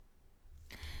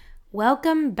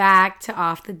Welcome back to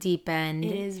Off the Deep End.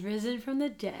 It is risen from the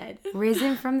dead.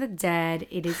 Risen from the dead.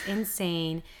 It is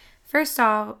insane. First of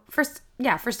all,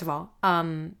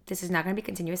 this is not going to be a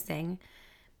continuous thing.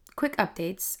 Quick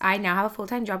updates. I now have a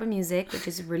full-time job in music, which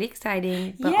is really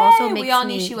exciting, but also makes we all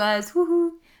knew she was.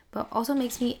 Woohoo! But also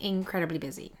makes me incredibly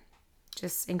busy.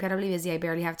 Just incredibly busy. I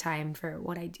barely have time for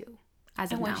what I do.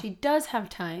 And when she does have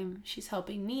time, she's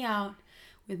helping me out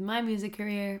with my music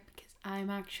career because I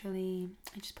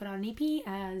just put out an EP,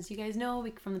 as you guys know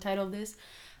from the title of this.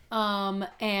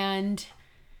 And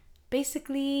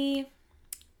basically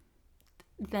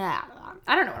that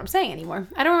I don't know what I'm saying anymore.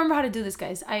 I don't remember how to do this,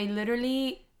 guys. I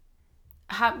literally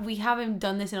we haven't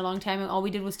done this in a long time, and all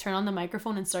we did was turn on the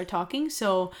microphone and start talking.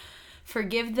 So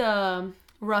forgive the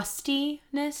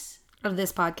rustiness of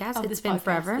this podcast. It's been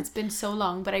forever. It's been so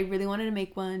long, but I really wanted to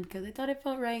make one because I thought it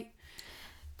felt right.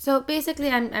 So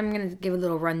basically, I'm going to give a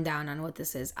little rundown on what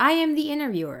this is. I am the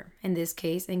interviewer in this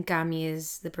case, and Cami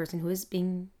is the person who is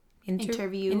being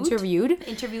interviewed.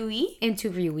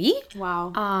 Interviewee.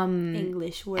 Wow.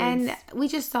 English words. And we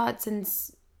just thought,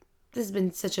 since this has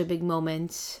been such a big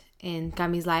moment in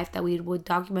Cami's life, that we would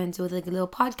document it with like a little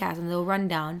podcast and a little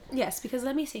rundown. Yes, because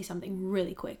let me say something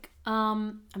really quick.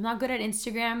 I'm not good at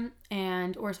Instagram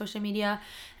or social media,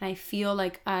 and I feel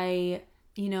like I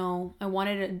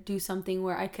wanted to do something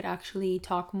where I could actually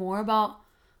talk more about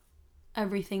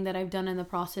everything that I've done in the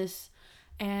process.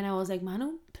 And I was like,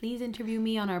 Manu, please interview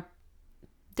me on our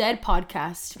dead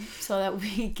podcast so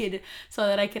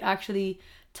that I could actually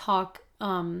talk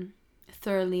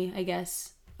thoroughly, I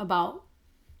guess, about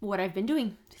what I've been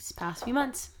doing this past few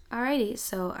months. Alrighty,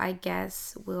 so I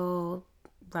guess we'll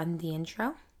run the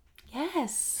intro.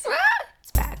 Yes.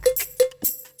 It's back.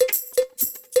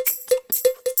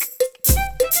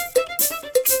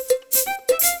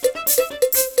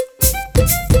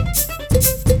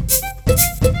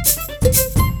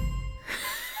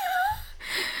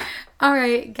 All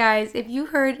right, guys, if you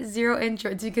heard zero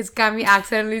intro, it's because Cami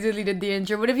accidentally deleted the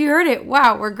intro. But if you heard it,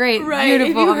 wow, we're great. Right.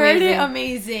 Beautiful. If you amazing. heard it,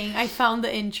 amazing. I found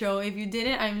the intro. If you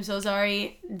didn't, I'm so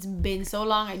sorry. It's been so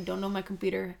long. I don't know if my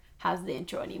computer has the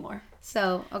intro anymore.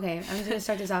 So, okay, I'm just going to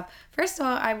start this off. First of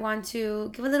all, I want to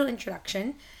give a little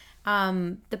introduction.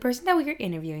 The person that we are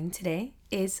interviewing today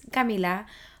is Camila,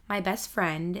 my best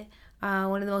friend.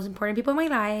 One of the most important people in my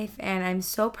life, and I'm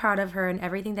so proud of her and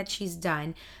everything that she's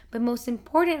done. But most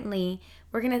importantly,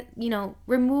 we're gonna,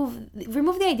 remove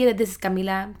the idea that this is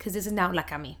Camila, because this is now La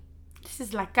Cami. This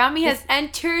is La Cami has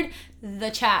entered the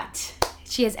chat.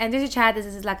 She has entered the chat. This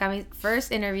is La Cami's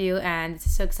first interview, and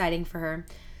it's so exciting for her.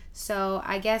 So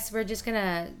I guess we're just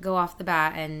gonna go off the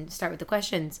bat and start with the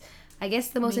questions. I guess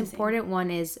the most important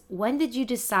one is, when did you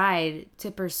decide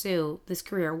to pursue this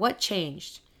career? What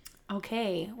changed?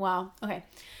 Okay. Wow. Okay.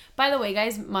 By the way,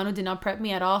 guys, Manu did not prep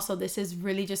me at all, so this is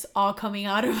really just all coming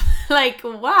out of like,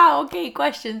 wow, okay,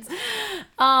 questions.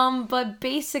 But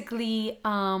basically,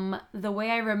 the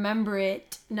way I remember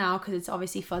it now, because it's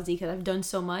obviously fuzzy because I've done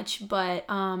so much, but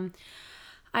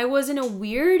I was in a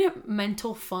weird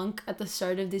mental funk at the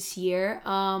start of this year.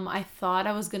 I thought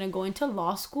I was gonna go into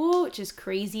law school, which is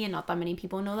crazy, and not that many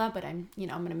people know that, but I'm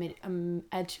gonna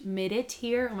admit it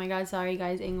here. Oh my God, sorry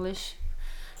guys, English.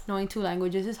 Knowing two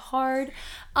languages is hard.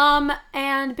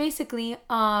 And basically,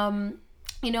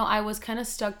 I was kind of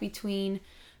stuck between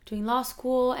doing law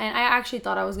school, and I actually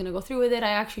thought I was going to go through with it. I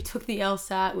actually took the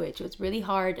LSAT, which was really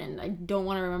hard, and I don't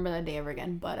want to remember that day ever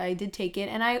again, but I did take it.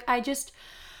 And I just,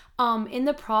 in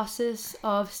the process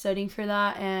of studying for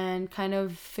that and kind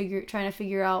of trying to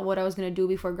figure out what I was going to do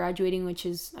before graduating, which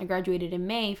is I graduated in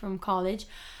May from college,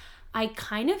 I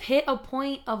kind of hit a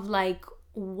point of like,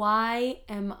 why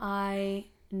am I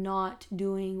not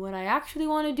doing what I actually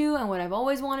want to do and what I've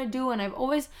always wanted to do? And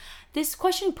this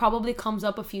question probably comes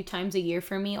up a few times a year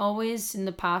for me, always in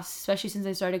the past, especially since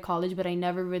I started college, but I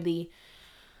never really,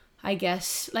 I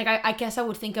guess I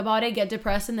would think about it, get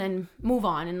depressed, and then move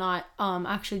on and not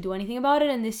actually do anything about it.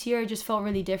 And this year it just felt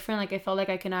really different. Like I felt like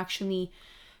I can actually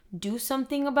do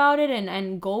something about it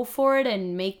and go for it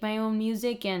and make my own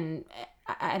music. And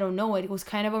I don't know, it was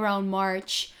kind of around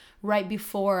March, right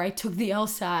before I took the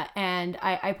LSAT, and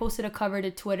I posted a cover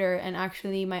to Twitter, and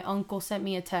actually my uncle sent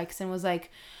me a text and was like,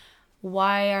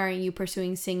 why aren't you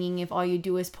pursuing singing if all you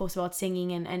do is post about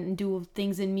singing and do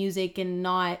things in music, and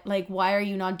not like, why are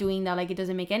you not doing that? Like, it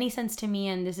doesn't make any sense to me,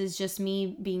 and this is just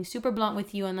me being super blunt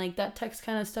with you. And like, that text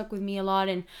kind of stuck with me a lot,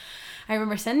 and I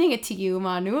remember sending it to you,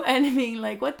 Manu, and being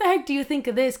like, what the heck do you think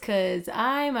of this? Because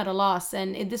I'm at a loss.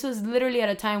 And this was literally at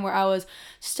a time where I was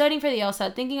studying for the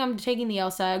LSAT, thinking I'm taking the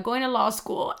LSAT, going to law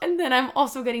school, and then I'm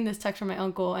also getting this text from my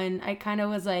uncle, and I kind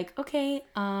of was like, okay,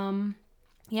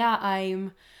 yeah,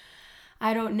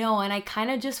 I don't know. And I kind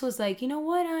of just was like, you know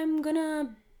what?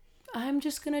 I'm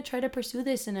just gonna try to pursue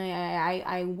this. And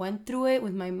I went through it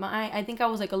with my mind. I think I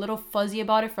was like a little fuzzy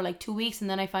about it for like 2 weeks, and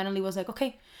then I finally was like, okay,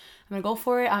 I'm gonna go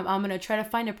for it. I'm gonna try to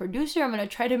find a producer. I'm gonna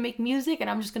try to make music, and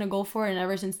I'm just gonna go for it. And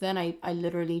ever since then, I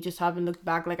literally just haven't looked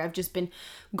back. Like, I've just been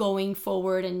going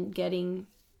forward and getting,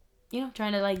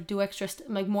 trying to like do extra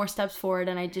like more steps forward.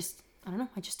 And I don't know,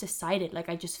 I just decided, like,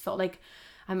 I just felt like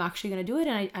I'm actually gonna do it,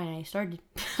 and I started.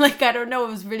 Like, I don't know, it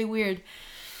was really weird.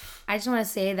 I just want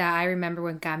to say that I remember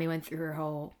when Gami went through her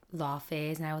whole law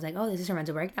phase, and I was like, oh, this is her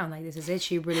mental breakdown. Like, this is it.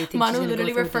 She really thinks Manu she's gonna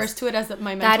literally go through refers this. to it as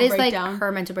my mental That is breakdown. like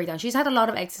her mental breakdown. She's had a lot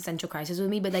of existential crisis with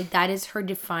me, but like that is her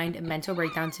defined mental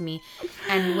breakdown to me.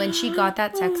 And when she got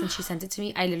that text and she sent it to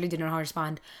me, I literally didn't know how to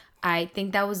respond. I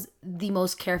think that was the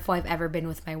most careful I've ever been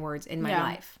with my words in my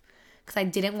life. Because I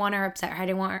didn't want her upset. I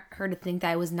didn't want her to think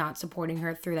that I was not supporting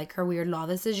her through like her weird law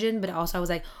decision. But also I was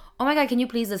like, oh my God, can you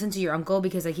please listen to your uncle?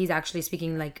 Because like he's actually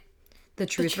speaking like the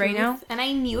truth right now. And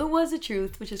I knew it was the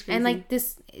truth, which is crazy. And like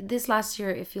this last year,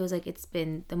 it feels like it's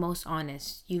been the most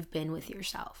honest you've been with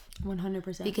yourself.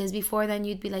 100%. Because before then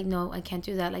you'd be like, no, I can't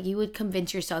do that. Like you would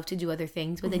convince yourself to do other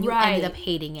things, but then you ended up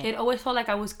hating it. It always felt like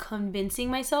I was convincing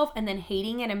myself and then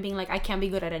hating it and being like, I can't be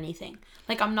good at anything.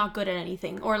 Like, I'm not good at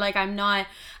anything. Or like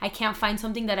I can't find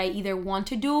something that I either want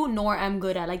to do nor am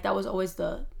good at. Like, that was always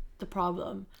the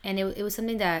problem. And it was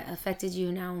something that affected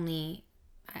you not only,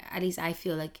 at least I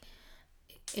feel like,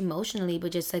 emotionally,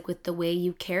 but just like with the way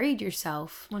you carried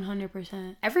yourself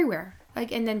 100% everywhere.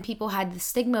 Like, and then people had the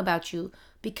stigma about you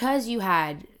because you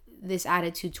had this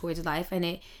attitude towards life, and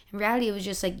in reality it was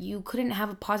just like you couldn't have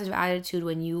a positive attitude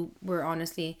when you were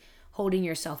honestly holding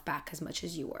yourself back as much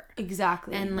as you were.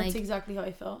 Exactly. And like, that's exactly how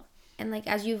I felt. And like,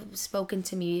 as you've spoken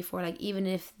to me before, like, even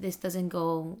if this doesn't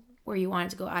go where you want it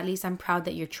to go, at least I'm proud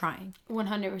that you're trying.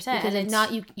 100%. Because if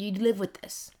not, you live with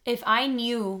this. If I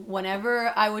knew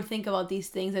whenever I would think about these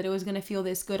things that it was going to feel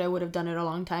this good, I would have done it a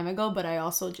long time ago. But I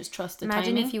also just trust the timing.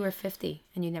 Imagine if you were 50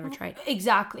 and you never tried.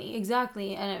 Exactly.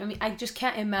 And I mean, I just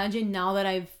can't imagine now that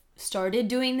I've started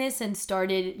doing this and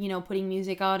started, putting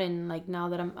music out, and like now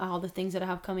that I'm all the things that I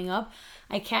have coming up,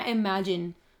 I can't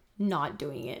imagine not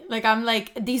doing it. Like, I'm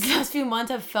like, these last few months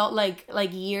have felt like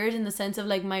years, in the sense of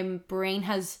like my brain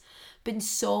has been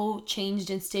so changed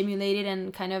and stimulated,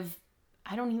 and kind of,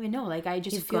 I don't even know, like I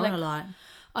just You've feel grown like a lot.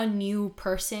 A new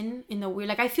person in the weird,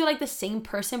 like I feel like the same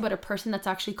person, but a person that's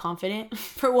actually confident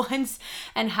for once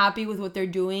and happy with what they're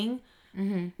doing.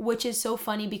 Which is so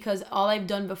funny, because all I've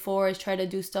done before is try to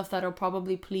do stuff that'll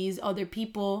probably please other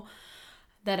people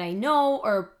that I know,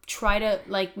 or try to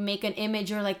like make an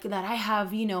image, or like that I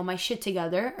have, my shit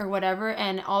together or whatever.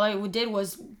 And all I did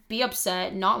was be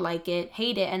upset, not like it,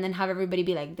 hate it, and then have everybody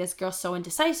be like, this girl's so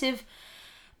indecisive.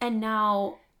 And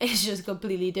now it's just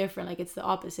completely different. Like, it's the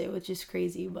opposite, which is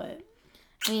crazy. But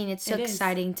I mean, it's so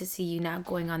exciting to see you now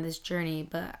going on this journey,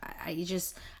 but I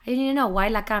didn't even know, why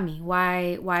La Cami?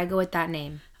 Why go with that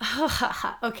name?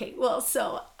 Okay, well,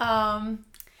 so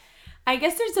I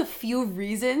guess there's a few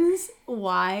reasons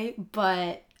why,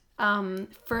 but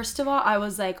first of all, I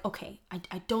was like, okay,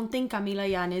 I don't think Camila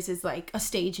Yanes is like a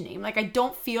stage name. Like, I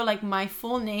don't feel like my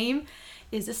full name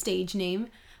is a stage name.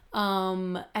 It's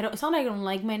not like I don't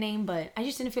like my name, but I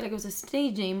just didn't feel like it was a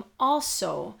stage name.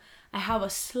 Also, I have a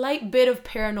slight bit of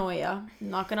paranoia. I'm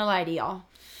not gonna lie to y'all.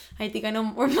 I think I know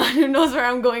more Manu knows where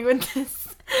I'm going with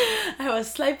this. I have a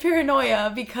slight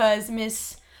paranoia because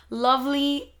Miss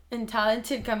Lovely and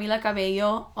talented Camila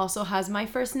Cabello also has my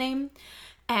first name.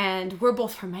 And we're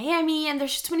both from Miami, and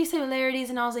there's just too many similarities.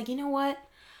 And I was like, you know what?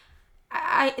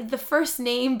 The first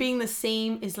name being the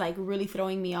same is like really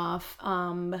throwing me off.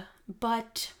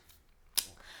 But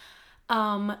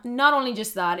not only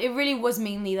just that, it really was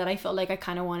mainly that I felt like I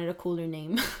kind of wanted a cooler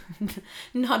name.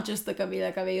 Not just the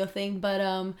Camila Cabello thing, but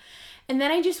and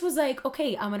then I just was like,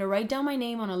 okay, I'm gonna write down my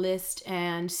name on a list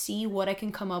and see what I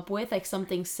can come up with, like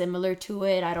something similar to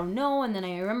it. I don't know. And then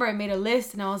I remember I made a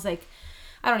list, and I was like,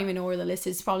 I don't even know where the list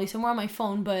is. It's probably somewhere on my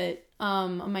phone, but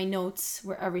on my notes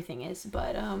where everything is.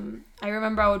 But I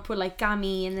remember I would put like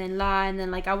Cami and then La, and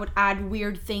then like I would add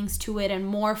weird things to it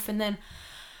and morph, and then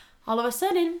all of a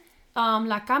sudden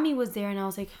La Cami was there, and I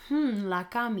was like, La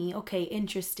Cami, okay,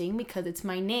 interesting, because it's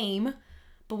my name,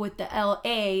 but with the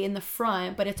L-A in the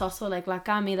front, but it's also like La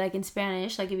Cami, like in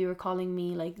Spanish, like if you were calling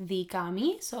me like the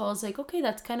Cami. So I was like, okay,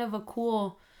 that's kind of a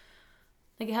cool,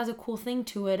 like it has a cool thing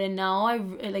to it. And now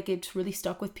it's really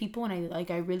stuck with people, and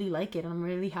I really like it. And I'm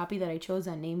really happy that I chose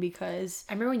that name, because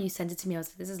I remember when you sent it to me, I was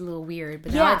like, this is a little weird,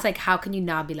 but now it's like, how can you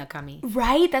not be La Cami?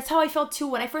 Right? That's how I felt too.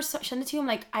 When I first sent it to you, I'm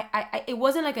like, I it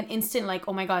wasn't like an instant like,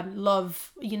 oh my God,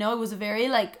 love, it was a very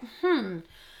like,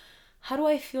 how do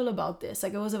I feel about this?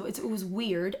 Like it was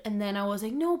weird. And then I was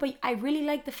like, no, but I really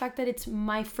like the fact that it's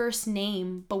my first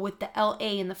name, but with the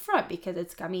LA in the front, because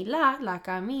it's Camila, la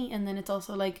Cami, and then it's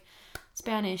also like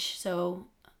Spanish. So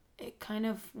it kind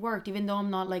of worked, even though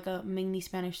I'm not like a mainly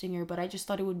Spanish singer, but I just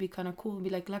thought it would be kind of cool to be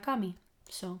like La Cami.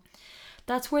 So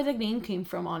that's where the name came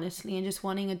from, honestly, and just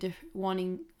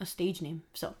wanting a stage name.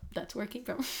 So that's where it came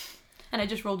from. And I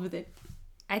just rolled with it.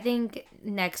 I think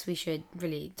next we should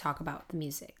really talk about the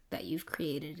music that you've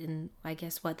created in, I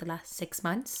guess, the last 6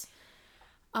 months?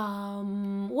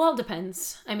 Well, it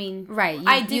depends. I mean, right.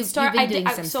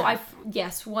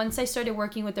 Yes, once I started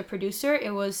working with the producer,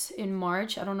 it was in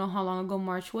March. I don't know how long ago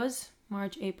March was.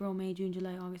 March, April, May, June,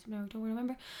 July, August, September, October,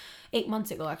 November. 8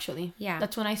 months ago, actually. Yeah.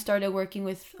 That's when I started working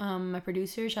with my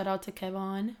producer. Shout out to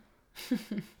Kevon.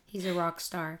 He's a rock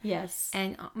star. Yes.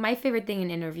 And my favorite thing in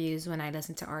interviews when I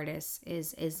listen to artists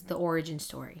is the origin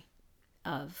story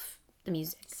of the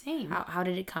music. Same. How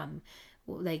did it come?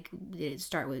 Like, did it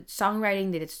start with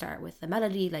songwriting? Did it start with the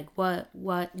melody? Like, what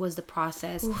was the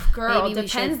process? Oof, girl, maybe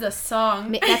depends the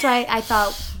song. That's why I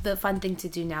thought the fun thing to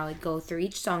do now would go through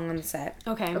each song on the set.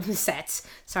 Okay. On the sets.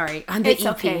 Sorry. On the it's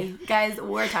EP. Okay. Guys,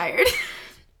 we're tired.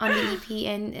 On the EP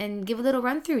and give a little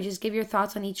run through. Just give your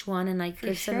thoughts on each one and like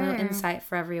give some little insight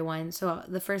for everyone. So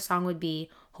the first song would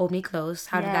be Hold Me Close.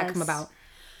 How did that come about?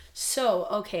 So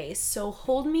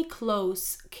Hold Me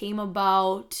Close came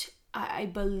about, I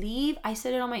believe I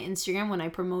said it on my Instagram when I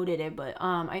promoted it, but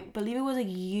I believe it was a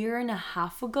year and a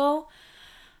half ago.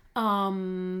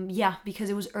 Yeah, because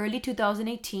it was early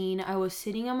 2018. I was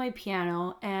sitting on my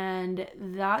piano, and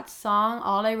that song,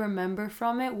 all I remember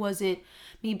from it was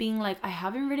me being like, I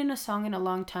haven't written a song in a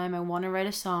long time. I want to write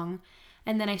a song.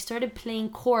 And then I started playing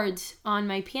chords on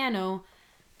my piano,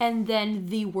 and then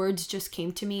the words just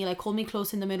came to me, like Hold Me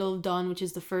Close in the Middle of Dawn, which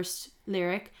is the first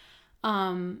lyric,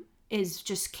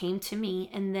 just came to me.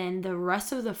 And then the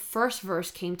rest of the first verse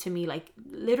came to me, like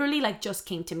literally like just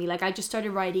came to me. Like I just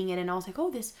started writing it, and I was like, oh,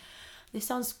 this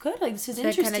sounds good. Like this is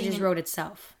interesting. It kind of just wrote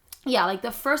itself. Yeah, like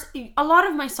a lot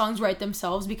of my songs write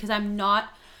themselves because I'm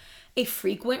not a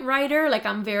frequent writer. Like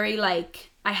I'm very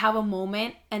like, I have a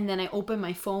moment and then I open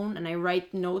my phone and I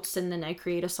write notes and then I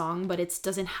create a song, but it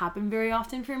doesn't happen very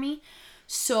often for me.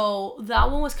 So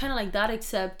that one was kind of like that,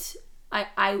 except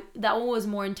I that one was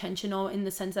more intentional in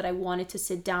the sense that I wanted to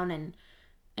sit down and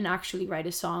actually write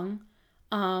a song.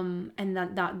 And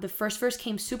that the first verse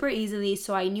came super easily,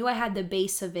 so I knew I had the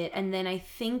base of it. And then I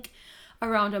think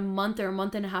around a month or a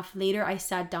month and a half later, I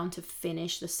sat down to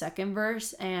finish the second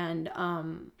verse. And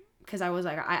because I was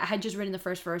like, I had just written the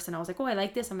first verse and I was like, oh, I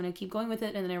like this, I'm gonna keep going with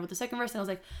it. And then I wrote the second verse and I was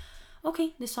like,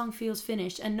 okay, this song feels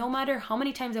finished. And no matter how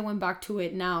many times I went back to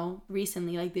it now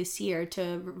recently, like this year,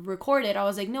 to record it, I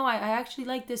was like, no, I actually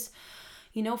like this,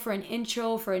 for an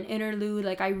intro, for an interlude.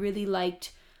 Like I really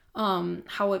liked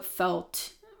how it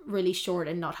felt really short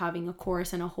and not having a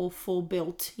chorus and a whole full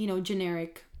built,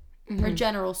 generic or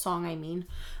general song. I mean,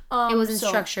 it wasn't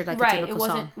structured like a typical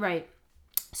song. Right.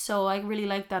 So I really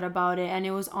liked that about it, and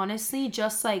it was honestly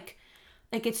just like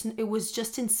it was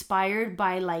just inspired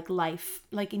by like life,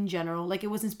 like in general. Like it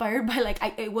was inspired by like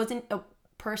it wasn't a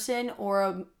person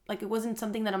or it wasn't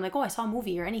something that I'm like, oh, I saw a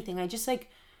movie or anything. I just like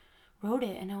wrote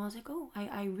it and I was like, oh,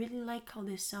 I really like how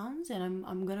this sounds, and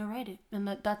I'm gonna write it.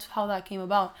 And that's how that came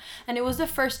about. And it was the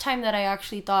first time that I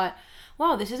actually thought,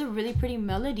 wow, this is a really pretty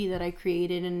melody that I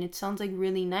created and it sounds like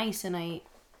really nice. And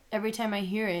every time I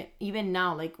hear it, even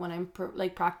now, like when I'm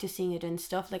practicing it and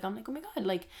stuff, like I'm like, oh my god,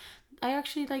 like I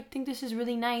actually like think this is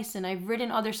really nice. And I've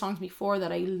written other songs before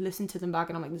that I listen to them back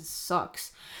and I'm like, this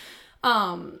sucks.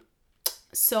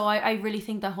 So I really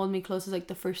think that Hold Me Close is like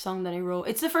the first song that I wrote.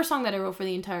 It's the first song that I wrote for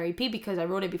the entire EP because I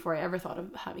wrote it before I ever thought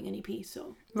of having an EP.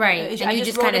 So right, I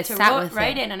just kind of sat with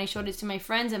it, and I showed it to my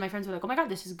friends, and my friends were like, "Oh my god,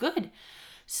 this is good."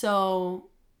 So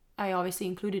I obviously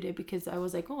included it because I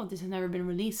was like, "Oh, this has never been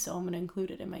released, so I'm gonna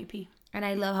include it in my EP." And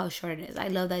I love how short it is. I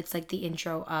love that it's like the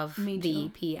intro of the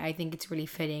EP. I think it's really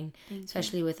fitting,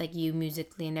 especially with like you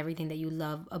musically and everything that you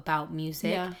love about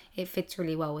music. Yeah. It fits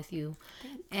really well with you.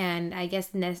 Thanks. And I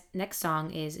guess next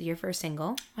song is your first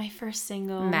single. My first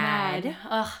single, Mad.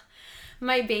 Ugh,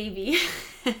 my baby.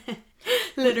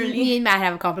 Literally. Me and Matt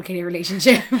have a complicated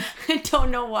relationship. I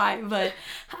don't know why, but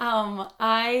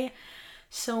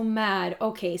So Mad.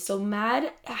 Okay, so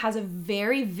Mad has a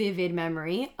very vivid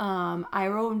memory. I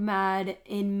wrote Mad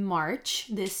in March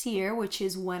this year, which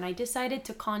is when I decided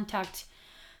to contact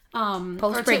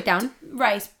post breakdown.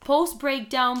 Post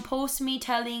breakdown, post me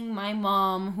telling my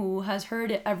mom, who has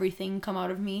heard everything come out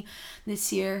of me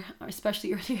this year,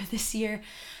 especially earlier this year,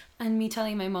 and me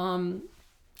telling my mom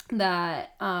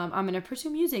that I'm gonna pursue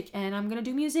music and I'm gonna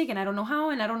do music and I don't know how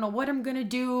and I don't know what I'm gonna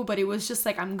do, but it was just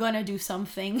like I'm gonna do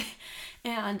something.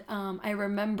 And I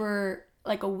remember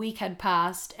like a week had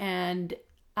passed and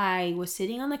I was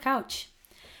sitting on the couch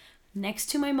next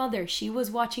to my mother. She was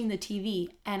watching the TV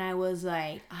and I was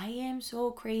like, I am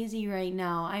so crazy right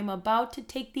now. I'm about to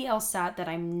take the LSAT that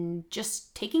I'm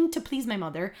just taking to please my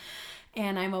mother,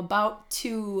 and I'm about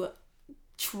to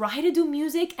try to do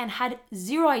music and had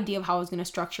zero idea of how I was going to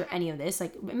structure any of this.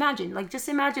 Like imagine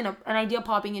an idea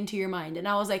popping into your mind. And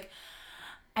I was like,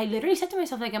 I literally said to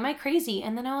myself, like, am I crazy?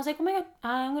 And then I was like, oh my God,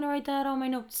 I'm going to write that on my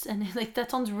notes. And like,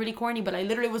 that sounds really corny, but I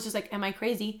literally was just like, am I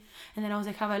crazy? And then I was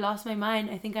like, have I lost my mind?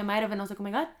 I think I might have. And I was like, oh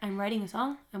my God, I'm writing a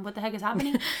song. And what the heck is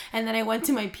happening? And then I went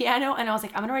to my piano and I was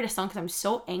like, I'm going to write a song because I'm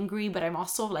so angry, but I'm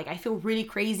also like, I feel really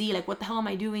crazy. Like, what the hell am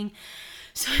I doing?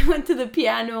 So I went to the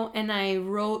piano and I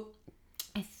wrote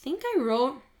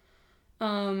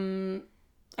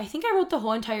the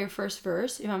whole entire first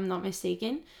verse, if I'm not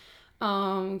mistaken.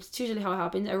 It's usually how it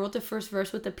happens. I wrote the first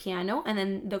verse with the piano, and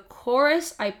then the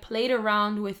chorus I played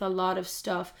around with a lot of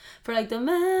stuff for like for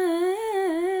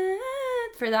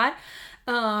that.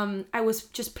 I was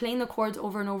just playing the chords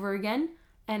over and over again,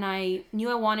 and I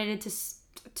knew I wanted it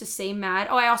to say mad.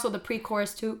 Oh, I also the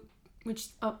pre-chorus too, which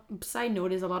side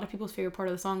note is a lot of people's favorite part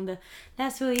of the song, the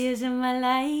last 4 years of my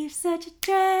life such a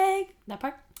drag, that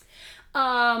part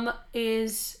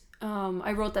is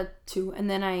I wrote that too, and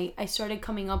then I started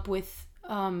coming up with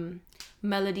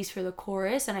melodies for the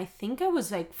chorus, and I think I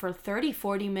was like for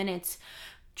 30-40 minutes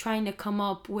trying to come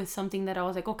up with something that I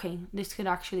was like, okay, this could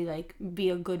actually like be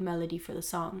a good melody for the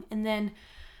song. And then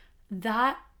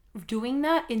doing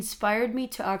that inspired me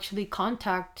to actually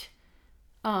contact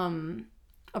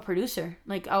a producer.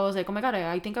 Like I was like, oh my God,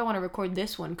 I think I want to record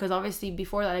this one, because obviously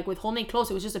before that, like with Hold Me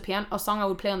Close, it was just a song I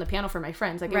would play on the piano for my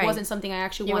friends. Like it wasn't something I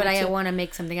actually wanted to. I want to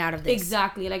make something out of this.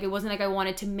 Exactly. Like it wasn't like I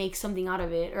wanted to make something out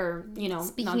of it, or you know.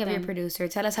 Speaking of your producer,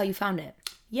 tell us how you found it.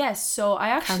 Yes, so I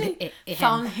actually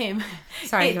found him.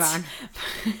 Sorry, Kevon.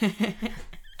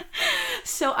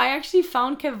 So I actually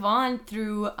found Kevon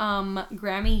through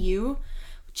Grammy U,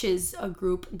 which is a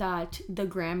group that the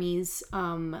Grammys,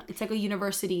 it's like a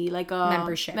university, like a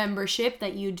membership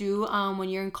that you do when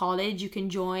you're in college. You can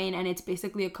join, and it's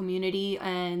basically a community,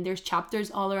 and there's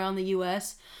chapters all around the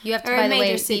US. You have to, by the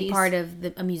way, be part of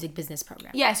a music business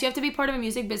program. Yes, you have to be part of a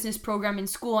music business program in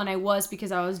school, and I was,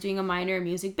 because I was doing a minor in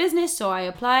music business, so I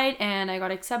applied and I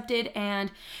got accepted, and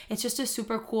it's just a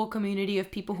super cool community of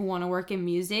people who want to work in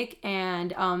music.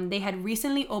 And they had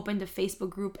recently opened a Facebook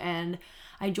group, and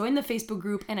I joined the Facebook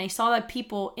group, and I saw that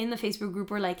people in the Facebook group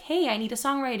were like, hey, I need a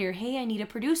songwriter. Hey, I need a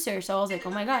producer. So I was like,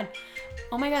 oh my God,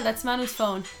 that's Manu's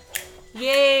phone.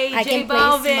 Yay, I J can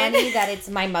Balvin. place money that it's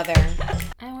my mother.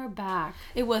 And we're back.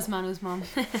 It was Manu's mom.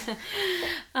 So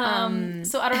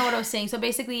I don't know what I was saying. So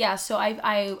basically, yeah. So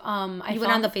I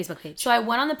went on the Facebook page. So I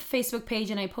went on the Facebook page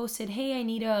and I posted, hey, I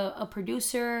need a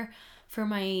producer for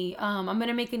my I'm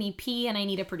gonna make an EP and I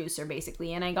need a producer,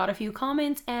 basically. And I got a few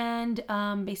comments, and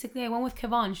basically I went with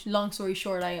Kevon. Long story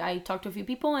short, I talked to a few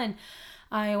people and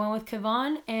I went with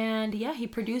Kevon, and yeah, he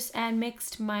produced and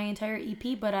mixed my entire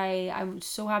EP. But I'm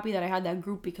so happy that I had that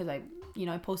group, because I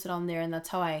posted on there, and that's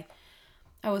how I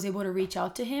was able to reach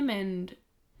out to him, and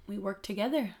we worked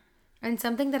together. And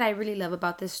something that I really love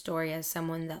about this story, as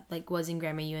someone that like was in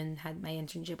Grammy U and had my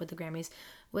internship with the Grammys,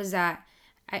 was that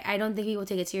I don't think people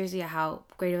take it seriously how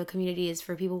great of a community is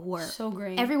for people who are so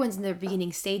great. Everyone's in their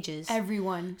beginning stages.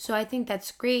 Everyone. So I think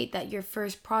that's great that your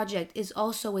first project is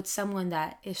also with someone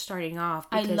that is starting off.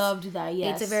 I loved that,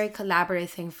 yes. It's a very collaborative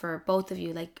thing for both of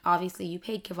you. Like, obviously you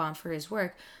paid Kevon for his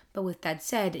work, but with that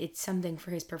said, it's something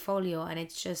for his portfolio, and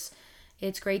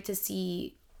it's great to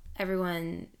see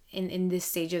everyone in this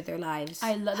stage of their lives.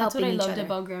 That's what I loved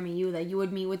about Grammy U, that you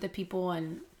would meet with the people,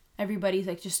 and everybody's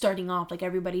like just starting off. Like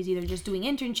everybody's either just doing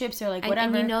internships or like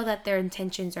whatever. And you know that their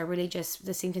intentions are really just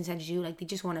the same intentions you. Like they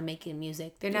just want to make it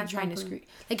music. They're not trying to screw.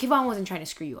 Like Kevon wasn't trying to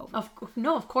screw you over.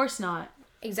 No, of course not.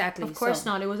 Exactly. Of course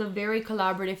not. It was a very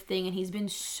collaborative thing, and he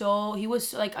was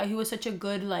such a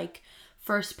good like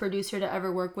first producer to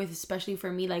ever work with, especially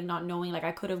for me, like not knowing, like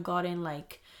I could have gotten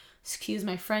like, excuse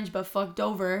my French, but fucked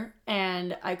over,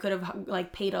 and I could have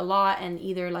like paid a lot and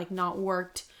either like not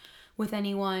worked with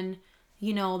anyone,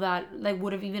 that like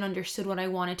would have even understood what I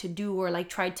wanted to do, or like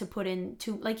tried to put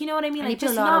into, like, you know what I mean? Like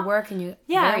just a lot of work, and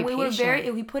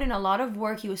we put in a lot of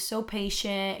work. He was so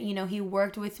patient, he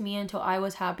worked with me until I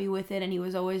was happy with it, and he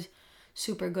was always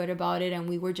super good about it, and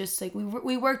we were just like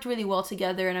we worked really well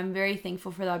together, and I'm very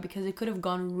thankful for that, because it could have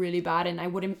gone really bad and I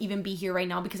wouldn't even be here right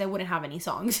now, because I wouldn't have any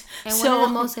songs. And one of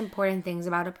the most important things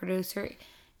about a producer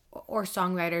or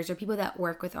songwriters or people that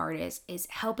work with artists is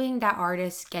helping that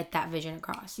artist get that vision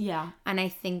across. Yeah. And I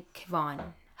think Kevon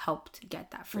helped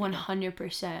get that for you.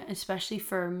 100%. Especially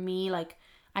for me, like,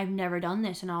 I've never done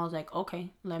this, and I was like, okay,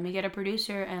 let me get a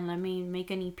producer and let me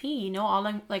make an EP, all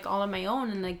on my own.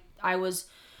 And like I was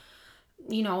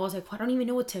like, well, I don't even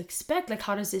know what to expect. Like,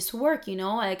 how does this work?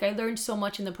 Like, I learned so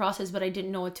much in the process, but I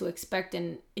didn't know what to expect,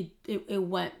 and it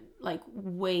went like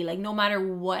way, like, no matter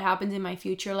what happens in my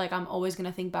future, like, I'm always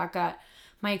gonna think back at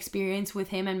my experience with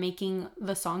him and making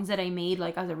the songs that I made,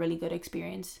 like, as a really good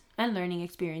experience and learning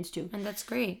experience too. And that's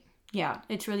great. Yeah,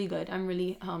 it's really good. I'm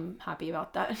really happy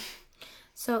about that.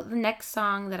 So the next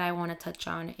song that I want to touch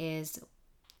on is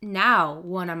now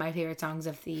one of my favorite songs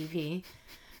of the EP.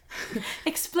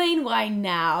 Explain why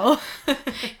now.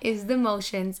 Is The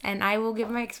Motions. And I will give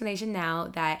my explanation now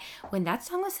that when that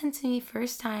song was sent to me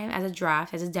first time as a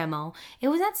draft, as a demo, it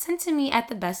was not sent to me at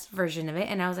the best version of it.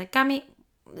 And I was like, Gami,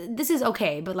 this is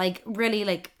okay. But like, really,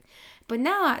 like, but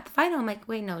now at the final, I'm like,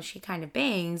 wait, no, she kind of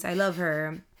bangs. I love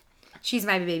her. She's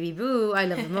my baby boo. I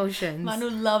love Emotions. Manu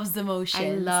loves The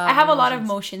Motions. I have a lot of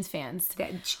Motions fans.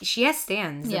 She has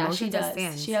stands. Yeah, she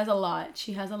does. She has a lot.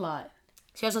 She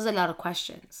also has a lot of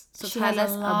questions. So tell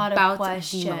us about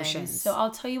The Motions. So I'll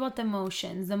tell you about The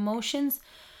Motions. The Motions,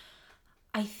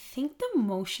 I think The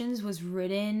Motions was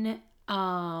written,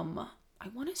 I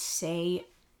want to say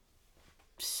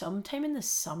sometime in the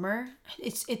summer.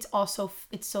 It's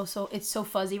so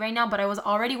fuzzy right now, but I was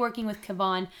already working with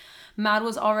Kevon. Mad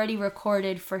was already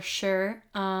recorded for sure.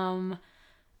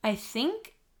 I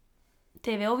think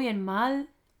Te Veo Bien Mal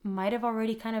might have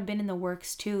already kind of been in the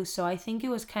works too. So I think it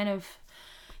was kind of,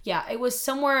 yeah, it was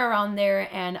somewhere around there.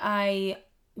 And I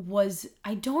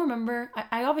don't remember.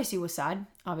 I obviously was sad,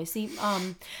 obviously.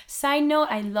 Side note,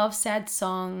 I love sad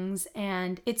songs.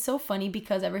 And it's so funny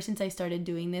because ever since I started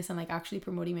doing this and like actually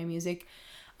promoting my music,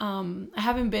 I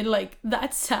haven't been like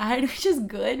that sad, which is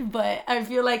good. But I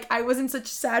feel like I was in such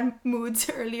sad moods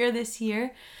earlier this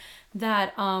year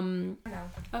that,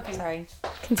 okay. Sorry.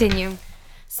 Continue.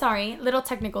 Sorry, little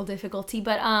technical difficulty,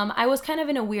 but I was kind of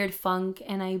in a weird funk,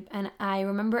 and I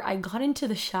remember I got into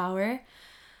the shower,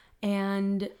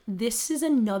 and this is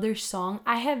another song.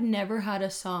 I have never had a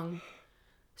song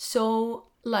so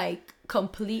like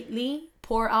completely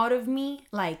pour out of me,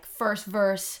 like first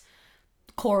verse,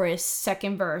 chorus,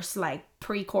 second verse, like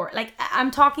pre-chorus. Like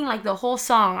I'm talking like the whole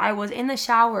song. I was in the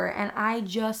shower and I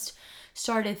just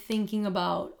started thinking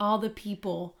about all the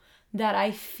people that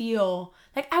I feel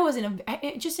like I was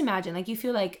just imagine like you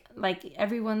feel like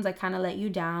everyone's like kind of let you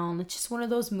down. It's just one of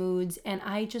those moods, and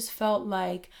I just felt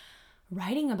like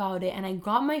writing about it. And I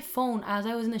got my phone as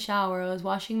I was in the shower. I was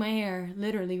washing my hair,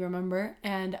 literally, remember?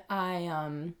 And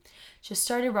I just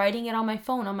started writing it on my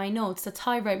phone, on my notes. That's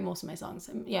how I write most of my songs.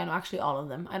 Yeah, no, actually all of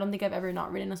them. I don't think I've ever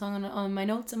not written a song on my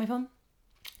notes on my phone.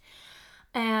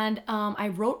 And I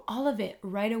wrote all of it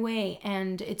right away.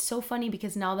 And it's so funny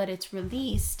because now that it's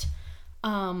released,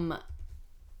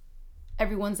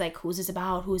 everyone's like, who's this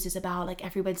about? Like,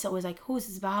 everybody's always like, who's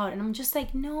this about? And I'm just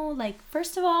like, no, like,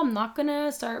 first of all, I'm not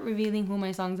gonna start revealing who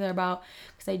my songs are about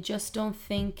because I just don't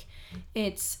think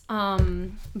it's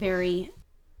very...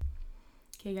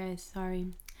 Okay, guys, sorry.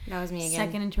 That was me again.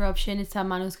 Second interruption. It's how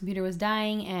Manu's computer was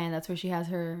dying, and that's where she has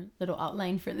her little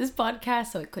outline for this podcast,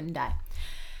 so it couldn't die.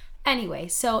 Anyway,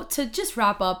 so to just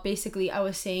wrap up, basically, I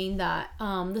was saying that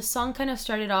the song kind of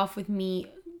started off with me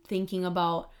thinking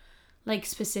about like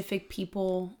specific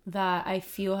people that I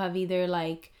feel have either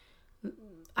like,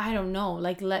 I don't know,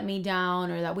 like let me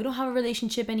down, or that we don't have a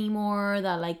relationship anymore,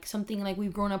 that like something like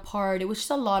we've grown apart. It was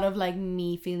just a lot of like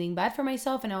me feeling bad for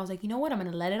myself, and I was like, you know what, I'm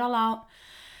gonna let it all out.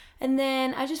 And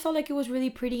then I just felt like it was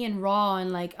really pretty and raw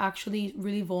and like actually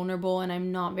really vulnerable, and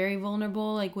I'm not very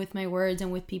vulnerable like with my words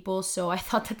and with people, so I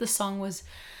thought that the song was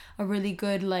a really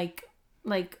good like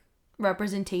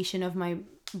representation of my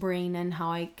brain and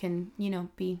how I can, you know,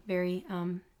 be very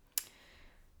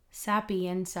sappy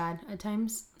and sad at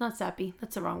times. Not sappy,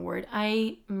 that's the wrong word.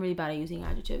 I am really bad at using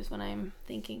adjectives when I'm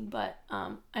thinking, but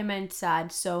I meant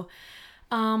sad. So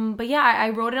but yeah,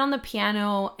 I wrote it on the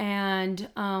piano, and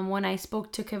when I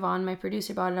spoke to Kevon, my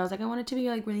producer, about it, I was like, I want it to be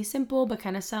like really simple but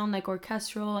kind of sound like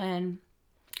orchestral, and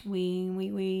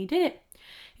we did it.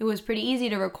 It was pretty easy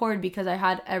to record because I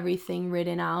had everything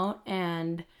written out,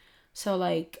 and so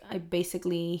like I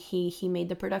basically he made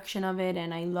the production of it,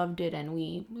 and I loved it, and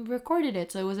we recorded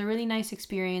it. So it was a really nice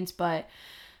experience. But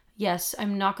yes,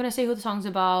 I'm not going to say who the song's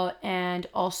about. And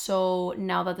also,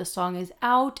 now that the song is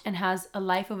out and has a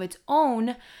life of its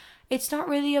own, it's not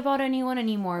really about anyone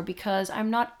anymore because I'm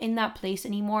not in that place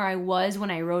anymore. I was when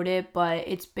I wrote it, but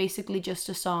it's basically just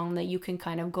a song that you can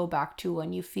kind of go back to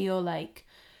when you feel like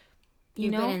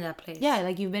You've been in that place. Yeah,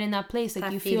 like you've been in that place. Like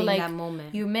That you feeling, feel like that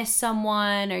moment. you miss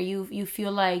someone, or you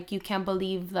feel like you can't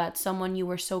believe that someone you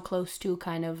were so close to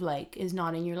kind of like is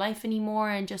not in your life anymore.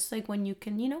 And just like when you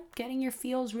can, getting your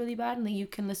feels really badly, you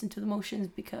can listen to the motions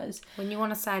because When you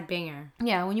want a sad banger.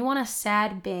 yeah, when you want a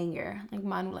sad banger, like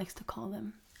Manu likes to call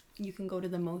them, you can go to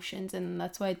the motions. And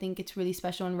that's why I think it's really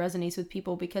special and resonates with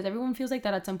people, because everyone feels like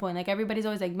that at some point. Like everybody's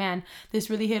always like, man, this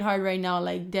really hit hard right now.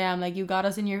 Like, damn, like you got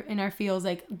us in our feels.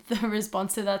 Like the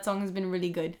response to that song has been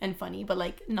really good and funny, but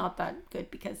like not that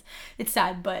good because it's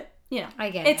sad, but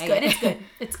I get it. it's good. It's good.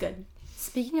 It's good.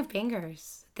 Speaking of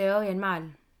bangers, Te veo bien mal.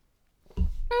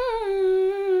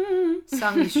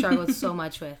 Song you struggled so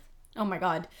much with. Oh my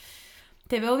God.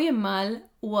 Te veo bien mal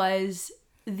was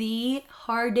the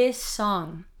hardest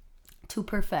song to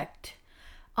perfect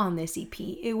on this EP.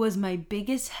 It was my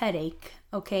biggest headache,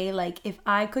 okay? Like if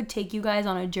I could take you guys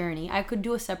on a journey, I could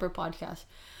do a separate podcast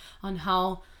on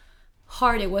how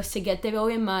hard it was to get Te veo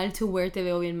bien mal to where Te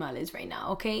veo bien mal is right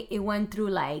now, okay? It went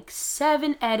through like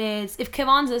 7 edits. If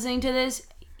Kevin's listening to this,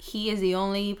 he is the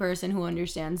only person who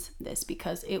understands this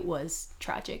because it was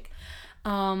tragic.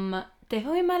 Te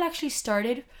veo bien mal actually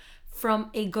started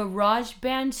from a garage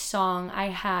band song I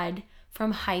had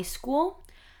from high school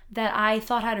that I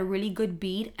thought had a really good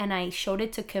beat, and I showed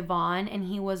it to Kevon, and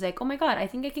he was like, oh my God, I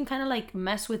think I can kind of like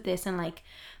mess with this and like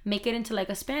make it into like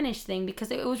a Spanish thing,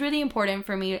 because it was really important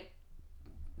for me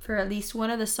for at least one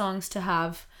of the songs to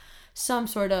have some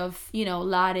sort of,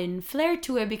 Latin flair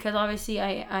to it, because obviously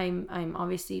I'm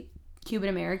obviously Cuban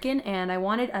American, and I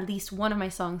wanted at least one of my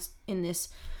songs in this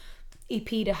EP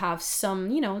to have some,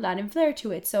 Latin flair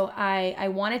to it. So I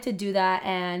wanted to do that,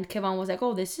 and Kevon was like,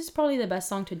 oh, this is probably the best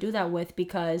song to do that with,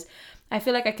 because I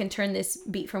feel like I can turn this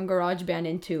beat from GarageBand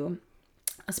into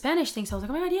a Spanish thing. So I was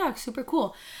like, oh my God, yeah, super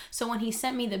cool. So when he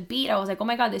sent me the beat, I was like, oh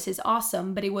my God, this is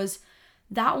awesome. But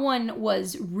that one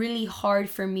was really hard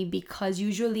for me, because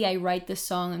usually I write the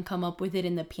song and come up with it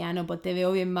in the piano, but Te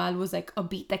veo bien mal was like a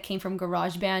beat that came from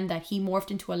GarageBand that he morphed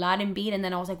into a Latin beat, and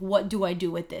then I was like, what do I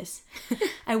do with this?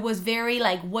 I was very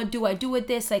like, what do I do with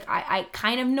this? Like I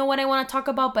kind of know what I want to talk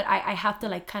about, but I have to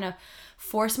like kind of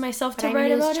force myself to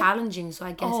write about it. It was challenging, so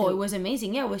I guess it was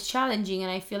amazing. Yeah, it was challenging,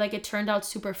 and I feel like it turned out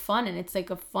super fun, and it's like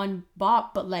a fun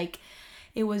bop, but like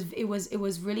it was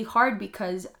really hard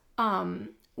because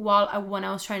when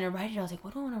I was trying to write it, I was like,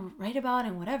 what do I want to write about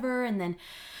and whatever. And then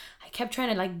I kept trying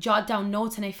to like jot down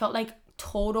notes, and I felt like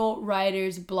total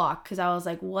writer's block, because I was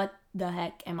like, what the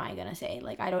heck am I gonna say?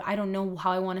 Like, I don't know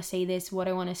how I want to say this, what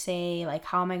I want to say, like,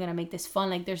 how am I gonna make this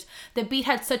fun? Like, the beat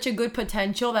had such a good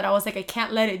potential that I was like, I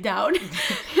can't let it down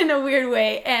in a weird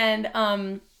way. And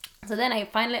so then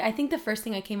I think the first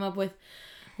thing I came up with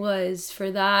was,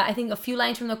 for that, I think a few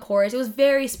lines from the chorus. It was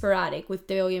very sporadic with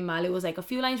Te veo bien mal. It was like a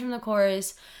few lines from the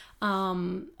chorus,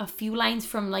 a few lines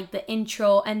from like the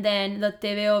intro, and then the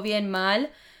Te veo bien mal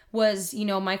was,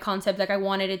 my concept. Like I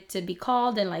wanted it to be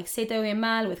called, and like Se te veo bien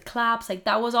mal with claps. Like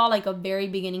that was all like a very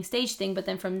beginning stage thing. But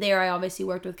then from there, I obviously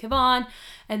worked with Kevon,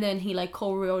 and then he like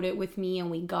co-wrote it with me, and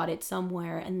we got it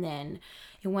somewhere. And then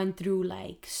it went through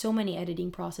like so many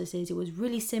editing processes. It was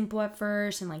really simple at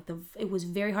first, and like it was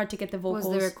very hard to get the vocals.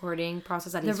 Was the recording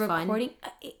process at least fun? The recording,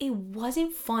 it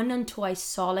wasn't fun until I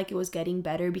saw like it was getting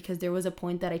better, because there was a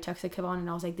point that I texted Kevon and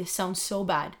I was like, this sounds so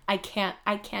bad. I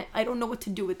don't know what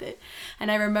to do with it. And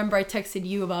I remember I texted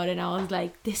you about it, and I was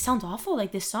like, this sounds awful.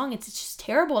 Like this song, it's just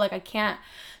terrible. Like I can't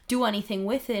do anything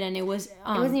with it. And it wasn't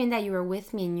even that. You were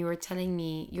with me and you were telling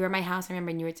me, you were at my house, I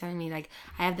remember, and you were telling me like,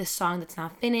 I have this song that's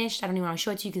not finished, I don't even want to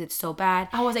show it to you because it's so bad.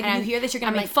 I was like, if you hear this, you're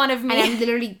gonna make fun of me. And I'm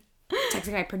literally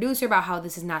texting my producer about how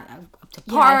this is not up to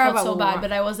par. Yeah, I felt so bad,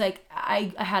 but I was like,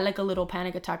 I had like a little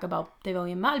panic attack about Te veo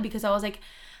bien mal, because I was like,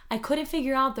 I couldn't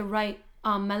figure out the right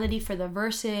melody for the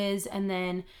verses, and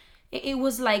then it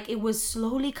was like, it was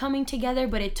slowly coming together,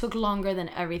 but it took longer than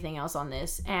everything else on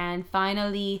this. And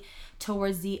finally,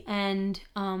 towards the end,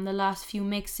 the last few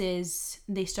mixes,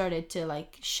 they started to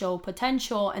like show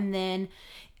potential. And then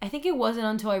I think it wasn't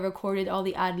until I recorded all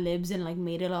the ad libs and like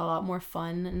made it a lot more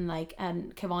fun,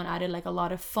 and Kevon added like a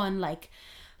lot of fun like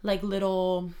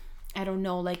little, I don't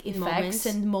know, like effects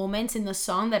and moments in the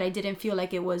song, that I didn't feel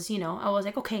like it was, I was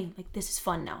like, okay, like this is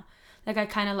fun now. Like I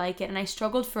kind of like it. And I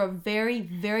struggled for a very,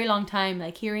 very long time,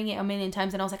 like hearing it a million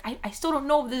times, and I was like, I still don't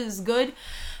know if this is good.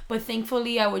 But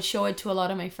thankfully I would show it to a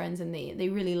lot of my friends, and they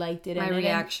really liked it. My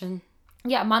reaction.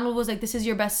 Yeah, Manuel was like, this is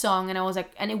your best song. And I was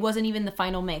like, and it wasn't even the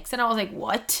final mix. And I was like,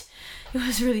 what? It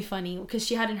was really funny because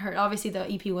she hadn't heard. Obviously, the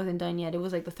EP wasn't done yet. It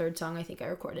was like the third song I think I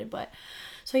recorded. But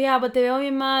so yeah, but Te Veo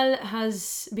Bien Mal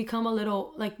has become a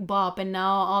little like bop, and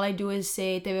now all I do is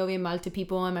say Te Veo Bien Mal to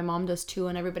people, and my mom does too,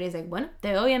 and everybody's like, bueno, Te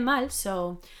Veo Bien Mal.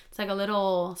 So it's like a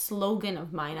little slogan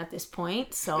of mine at this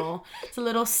point. So it's a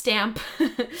little stamp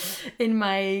in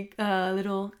my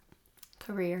little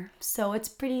career. So it's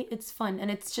fun, and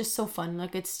it's just so fun.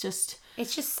 Like it's just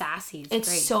sassy. It's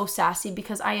great. so sassy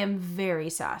because I am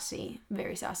very sassy,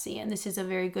 and this is a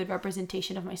very good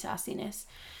representation of my sassiness.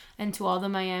 And to all the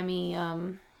Miami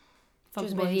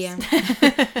fuckboys,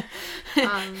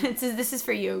 this is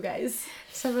for you guys.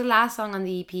 So the last song on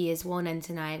the EP is Won't End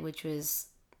Tonight, which was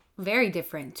very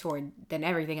different than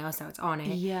everything else that's on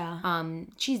it. Yeah.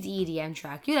 She's the EDM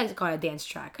track. You like to call it a dance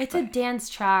track. It's a dance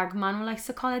track. Manu likes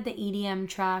to call it the EDM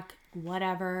track.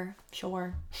 Whatever.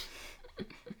 Sure.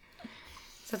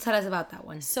 So tell us about that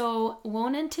one. So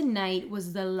Won't End Tonight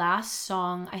was the last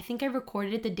song. I think I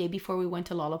recorded it the day before we went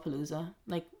to Lollapalooza.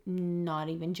 Like, not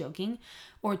even joking.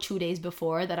 Or 2 days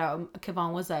before that,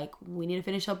 Kevon was like, we need to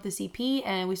finish up this EP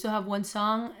and we still have one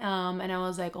song. And I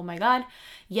was like, oh my God.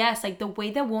 Yes, like the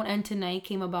way that Won't End Tonight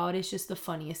came about is just the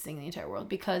funniest thing in the entire world.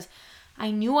 Because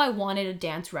I knew I wanted a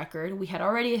dance record. We had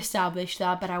already established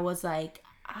that, but I was like,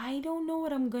 I don't know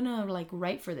what I'm gonna like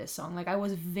write for this song. Like I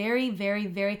was very, very,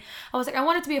 very, I was like, I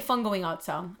want it to be a fun going out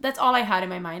song. That's all I had in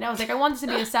my mind. I was like, I want it to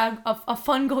be a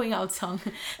fun going out song.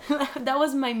 That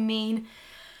was my main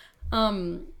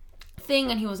thing.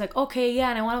 And he was like, okay, yeah.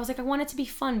 And I was like, I want it to be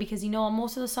fun because, you know,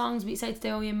 most of the songs besides Te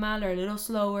Veo Bien Mal are a little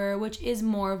slower, which is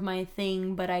more of my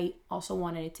thing, but I also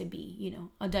wanted it to be, you know,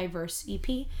 a diverse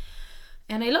EP.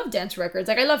 And I love dance records.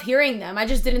 Like, I love hearing them. I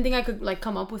just didn't think I could, like,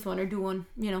 come up with one or do one,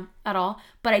 you know, at all.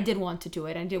 But I did want to do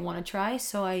it. I did want to try.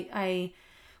 So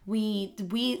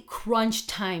we crunch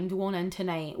timed Won't End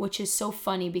Tonight, which is so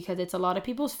funny because it's a lot of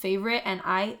people's favorite. And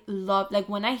I love, like,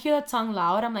 when I hear that song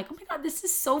loud, I'm like, oh my God, this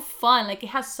is so fun. Like, it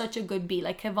has such a good beat.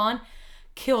 Like, Kevon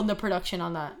killed the production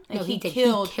on that. Like, no, he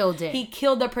killed it. He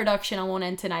killed the production on Won't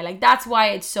End Tonight. Like, that's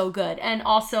why it's so good. And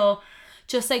also,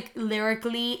 just like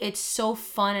lyrically, it's so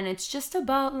fun, and it's just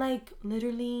about like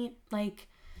literally like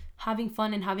having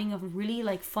fun and having a really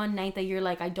like fun night that you're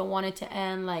like, I don't want it to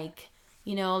end, like,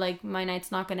 you know, like my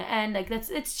night's not gonna end. Like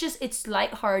it's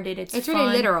lighthearted. It's fun.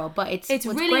 Really literal, but it's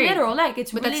really great. Literal. Like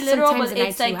it's but really literal, but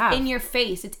it's like in your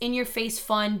face. It's in your face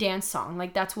fun dance song.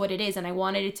 Like that's what it is, and I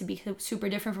wanted it to be super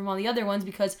different from all the other ones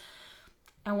because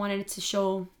I wanted it to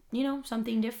show, you know,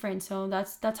 something different. So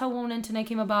that's how Won't End Tonight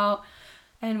came about.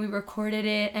 And we recorded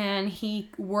it, and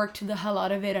he worked the hell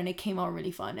out of it, and it came out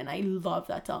really fun. And I love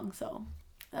that song. So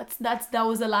that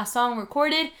was the last song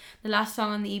recorded, the last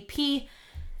song on the EP,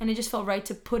 and it just felt right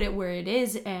to put it where it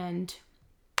is and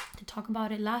to talk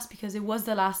about it last because it was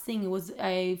the last thing.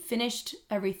 I finished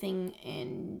everything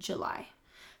in July,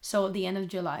 so the end of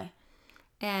July.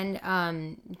 And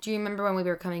do you remember when we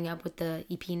were coming up with the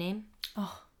EP name?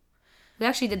 Oh. We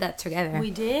actually did that together.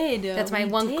 We did. That's my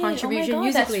one contribution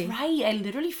musically. That's right. I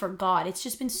literally forgot. It's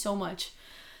just been so much.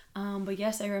 But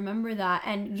yes, I remember that.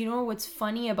 And you know what's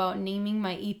funny about naming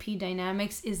my EP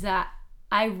Dynamics is that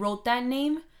I wrote that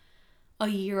name a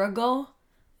year ago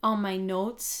on my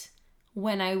notes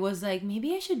when I was like,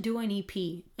 maybe I should do an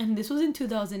EP. And this was in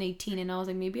 2018. And I was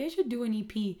like, maybe I should do an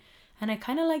EP. And I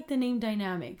kind of like the name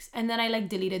Dynamics. And then I like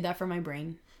deleted that from my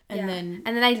brain. And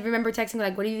then I remember texting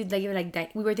like, what do you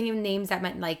like? We were thinking of names that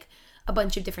meant like a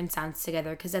bunch of different sounds together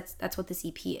because that's what this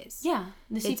EP is. Yeah,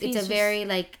 it's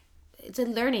a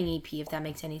learning EP, if that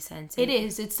makes any sense. It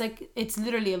is. It's like it's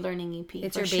literally a learning EP.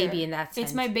 It's your baby in that sense.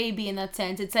 It's my baby in that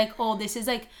sense. It's like, oh, this is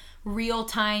like real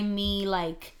time me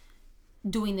like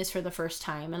doing this for the first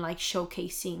time and like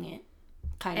showcasing it.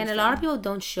 And a lot of people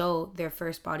don't show their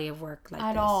first body of work like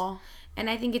at all. And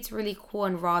I think it's really cool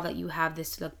and raw that you have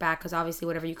this to look back because obviously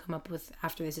whatever you come up with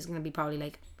after this is going to be probably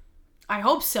like... I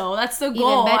hope so. That's the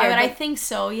goal. I think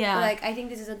so, yeah. Like, I think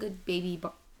this is a good baby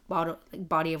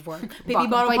body of work. Baby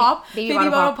bottle pop? Baby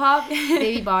bottle pop.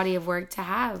 Baby body of work to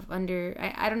have under...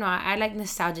 I don't know. I like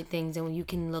nostalgic things and when you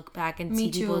can look back and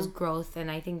see people's growth. And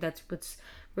I think that's what's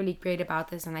really great about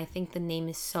this. And I think the name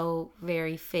is so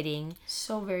very fitting.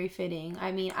 So very fitting.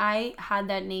 I mean, I had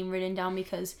that name written down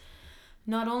because...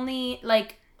 Not only,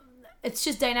 like, it's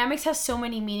just Dynamics has so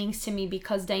many meanings to me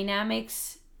because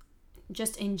Dynamics,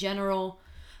 just in general,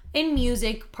 in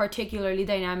music particularly,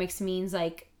 Dynamics means,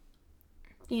 like,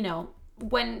 you know,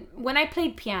 when I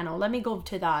played piano, let me go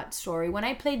to that story. When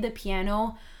I played the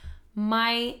piano,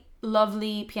 my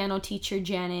lovely piano teacher,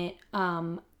 Janet,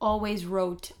 always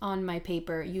wrote on my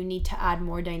paper, you need to add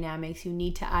more dynamics, you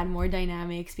need to add more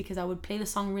dynamics, because I would play the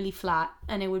song really flat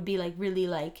and it would be like really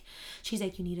like, she's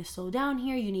like, you need to slow down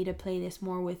here, you need to play this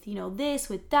more with, you know, this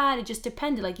with that. It just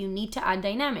depended, like you need to add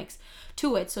dynamics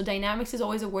to it. So dynamics is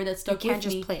always a word that stuck with me. You can't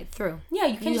just play it through. Yeah,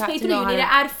 you can't just play it through. You need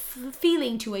to add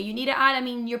feeling to it. You need to add, I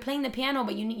mean, you're playing the piano,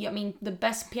 but you need, I mean, the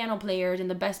best piano players and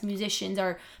the best musicians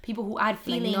are people who add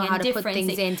feeling and difference. Put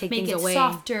things in, take things away. Make it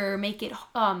softer, make it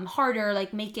harder,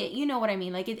 like make it, you know what I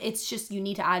mean? Like it's just, you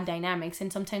need to add dynamics.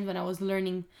 And sometimes when I was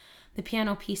learning the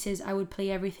piano pieces, I would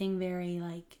play everything very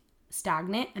like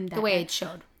stagnant and the way it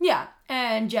showed. Yeah.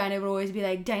 And Janet would always be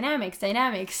like, dynamics.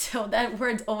 So that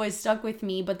word's always stuck with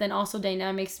me. But then also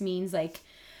dynamics means like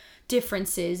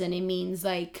differences, and it means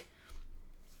like,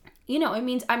 you know, it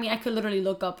means, I mean, I could literally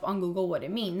look up on Google what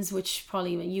it means, which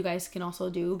probably you guys can also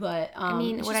do. But I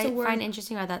mean, what I find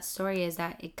interesting about that story is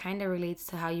that it kind of relates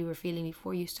to how you were feeling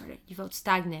before you started. You felt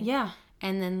stagnant. Yeah.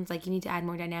 And then it's like you need to add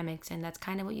more dynamics, and that's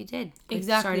kind of what you did.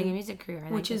 Exactly. Starting a music career.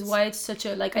 Which is why it's such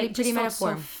a, like, pretty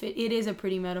metaphor. It is a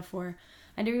pretty metaphor.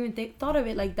 I never even thought of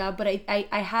it like that, but I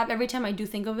have, every time I do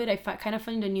think of it, I kind of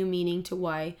find a new meaning to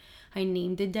why I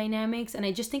named it dynamics. And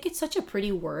I just think it's such a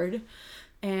pretty word.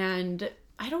 And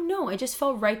I don't know, I just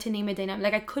felt right to name it dynamic.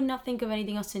 Like I could not think of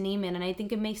anything else to name it. And I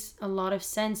think it makes a lot of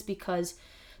sense because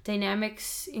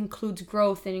dynamics includes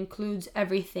growth and includes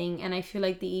everything. And I feel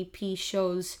like the EP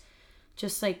shows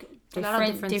just like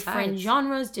different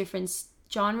genres, different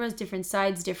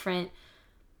sides, different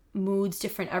moods,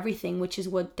 different everything, which is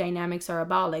what dynamics are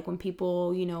about. Like when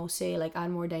people, you know, say like add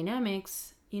more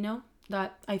dynamics, you know,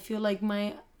 that I feel like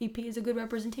my EP is a good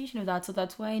representation of that. So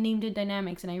that's why I named it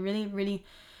Dynamics, and I really, really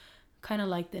kind of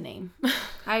like the name.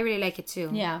 I really like it too.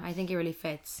 Yeah. I think it really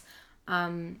fits.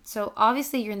 So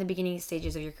obviously you're in the beginning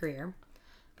stages of your career,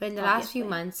 but in the last few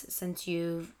months since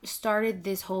you've started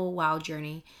this whole WOW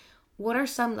journey, what are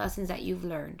some lessons that you've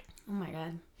learned? Oh my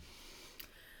God.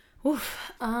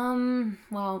 Oof.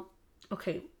 Well,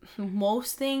 okay.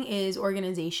 Most thing is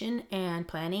organization and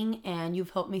planning, and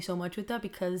you've helped me so much with that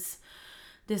because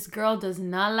this girl does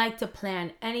not like to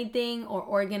plan anything or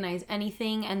organize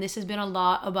anything. And this has been a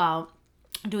lot about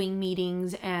doing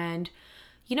meetings, and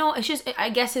you know, it's just, I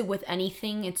guess it with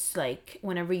anything, it's like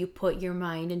whenever you put your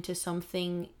mind into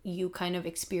something, you kind of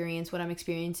experience what I'm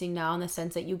experiencing now, in the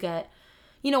sense that you get,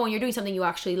 you know, when you're doing something you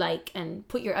actually like and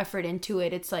put your effort into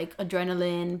it, it's like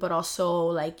adrenaline, but also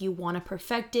like you want to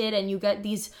perfect it, and you get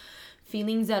these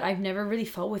feelings that I've never really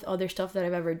felt with other stuff that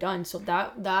I've ever done. So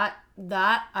that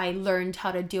I learned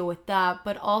how to deal with that,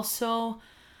 but also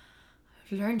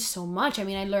I've learned so much. I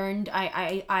mean, I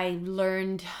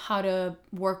learned how to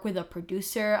work with a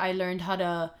producer. I learned how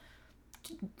to,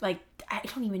 like, I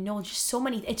don't even know, just so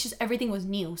many, it's just everything was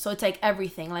new. So it's like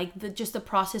everything, like just the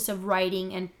process of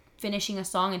writing and finishing a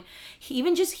song, and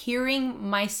even just hearing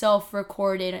myself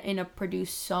recorded in a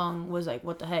produced song was like,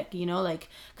 what the heck, you know, like,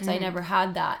 because I never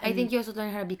had that. I think you also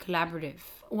learned how to be collaborative.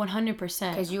 100%.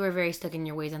 Because you were very stuck in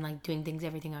your ways and like doing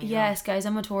everything on your own. Yes, guys,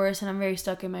 I'm a Taurus and I'm very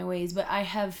stuck in my ways, but I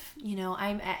have, you know,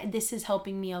 this is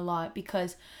helping me a lot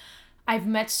because I've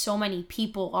met so many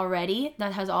people already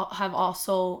that have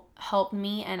also helped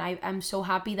me, and I'm so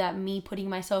happy that me putting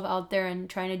myself out there and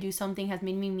trying to do something has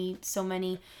made me meet so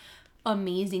many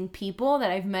amazing people that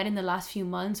I've met in the last few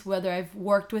months, whether I've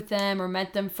worked with them or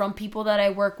met them from people that I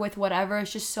work with, whatever.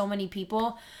 It's just so many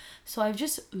people. So I've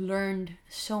just learned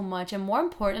so much, and more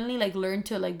importantly, like learned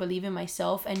to like believe in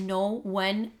myself and know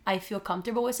when I feel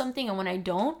comfortable with something and when I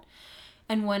don't,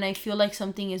 and when I feel like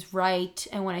something is right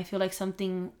and when I feel like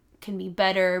something can be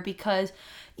better. Because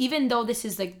even though this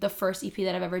is like the first EP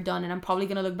that I've ever done, and I'm probably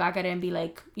gonna look back at it and be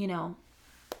like, you know,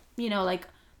 like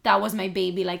that was my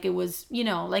baby, like it was, you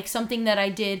know, like something that I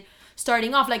did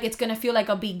starting off, like it's gonna feel like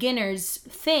a beginner's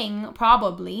thing,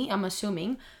 probably, I'm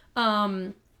assuming.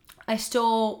 I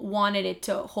still wanted it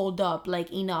to hold up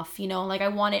like enough, you know, like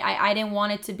I didn't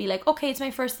want it to be like, okay, it's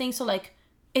my first thing, so like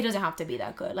it doesn't have to be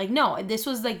that good. Like, no, this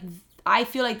was like, I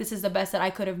feel like this is the best that I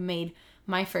could have made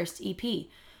my first EP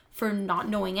for not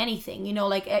knowing anything, you know,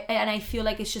 like, and I feel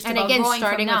like it's just and about again growing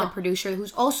starting from with now. a producer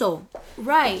who's also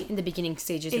right in the beginning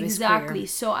stages of his exactly career.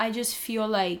 So I just feel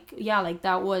like, yeah, like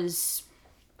that was,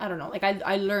 I don't know, like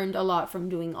I learned a lot from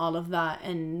doing all of that,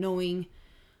 and knowing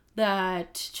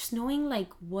that, just knowing like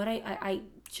what I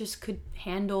just could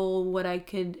handle, what I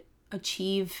could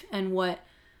achieve, and what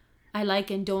I like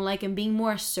and don't like, and being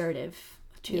more assertive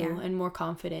too, and more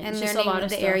confident, and it's learning just a lot of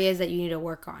the stuff. areas that you need to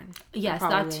work on. Yes,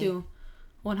 probably. that too.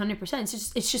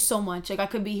 100%. It's just so much. Like I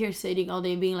could be here sitting all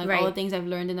day being like all the things I've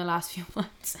learned in the last few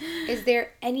months. Is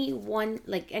there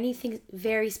anything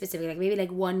very specific, like maybe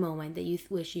like one moment that you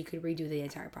wish you could redo the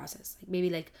entire process? Like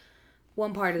maybe like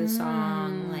one part of the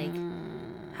song, like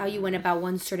how you went about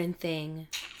one certain thing,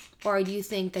 or do you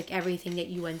think like everything that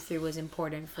you went through was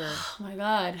important for? Oh my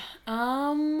god.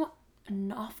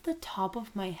 Off the top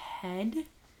of my head.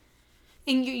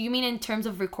 And you mean in terms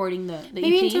of recording the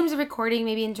maybe EP? in terms of recording,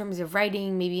 maybe in terms of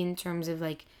writing, maybe in terms of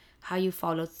like how you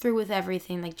followed through with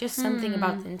everything, like just something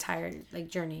about the entire like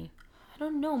journey. I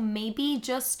don't know, maybe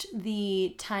just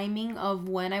the timing of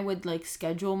when I would like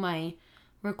schedule my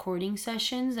recording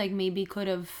sessions, like maybe could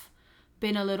have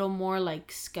been a little more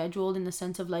like scheduled in the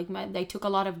sense of like I took a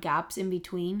lot of gaps in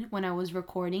between when I was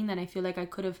recording that I feel like I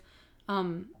could have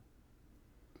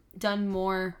done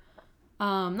more.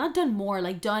 Not done more,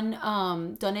 like done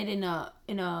it in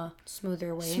a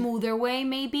smoother way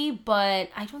maybe, but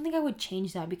I don't think I would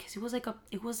change that because it was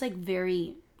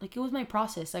my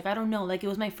process. Like I don't know, like it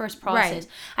was my first process.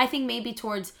 I think maybe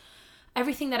towards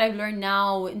everything that I've learned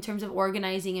now in terms of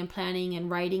organizing and planning and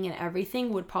writing and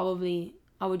everything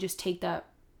I would just take that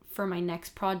for my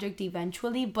next project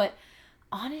eventually. But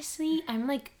honestly, I'm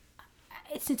like,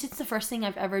 since it's the first thing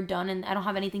I've ever done and I don't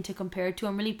have anything to compare it to,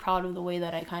 I'm really proud of the way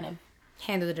that I kind of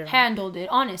handled it.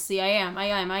 Honestly, I am.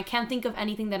 I can't think of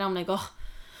anything that I'm like, oh,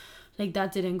 like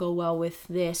that didn't go well with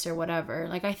this or whatever.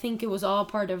 Like I think it was all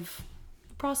part of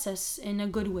the process in a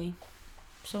good way.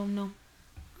 So no.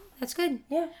 That's good.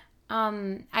 Yeah.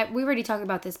 We already talked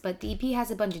about this, but the EP has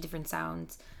a bunch of different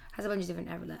sounds, has a bunch of different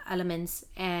elements,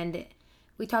 and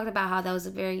we talked about how that was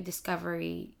a very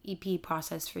discovery EP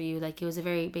process for you. Like it was a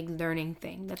very big learning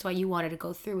thing. That's why you wanted to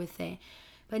go through with it.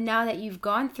 But now that you've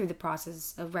gone through the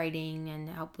process of writing and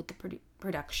help with the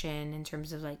production in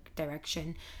terms of like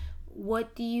direction,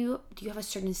 what do you have a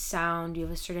certain sound? Do you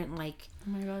have a certain like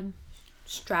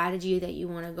strategy that you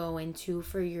want to go into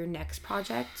for your next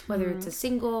project? Whether it's a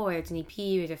single or it's an EP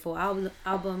or it's a full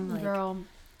album. Like... Girl,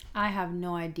 I have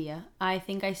no idea. I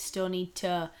think I still need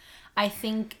to. I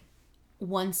think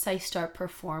once I start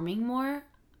performing more,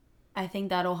 I think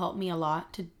that'll help me a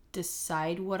lot to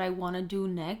decide what I want to do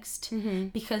next.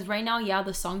 Because right now,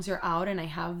 the songs are out and I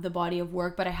have the body of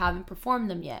work, but I haven't performed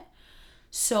them yet.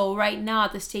 So right now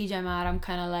at the stage I'm at, I'm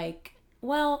kind of like,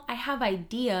 well, I have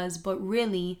ideas, but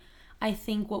really I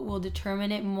think what will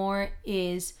determine it more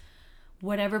is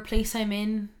whatever place I'm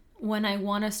in when I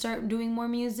want to start doing more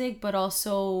music, but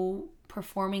also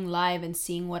performing live and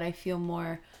seeing what I feel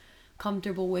more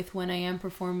comfortable with when I am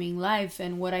performing live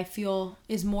and what I feel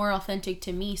is more authentic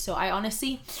to me. So I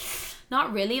honestly,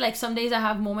 not really, like some days I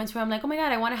have moments where I'm like, oh my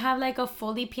god, I want to have like a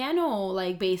fully piano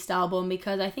like based album,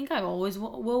 because I think I always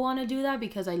will want to do that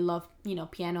because I love,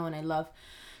 piano and I love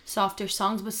softer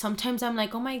songs. But sometimes I'm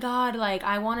like, oh my god, like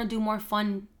I want to do more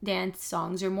fun dance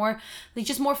songs or more like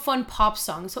just more fun pop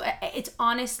songs. So it's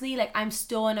honestly like I'm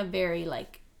still in a very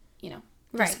like,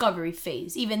 discovery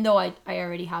phase, even though I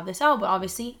already have this out. But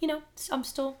obviously, I'm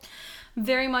still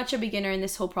very much a beginner in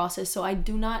this whole process, so I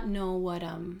do not know what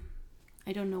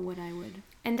I don't know what I would,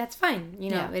 and that's fine.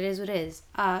 It is what it is.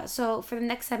 So for the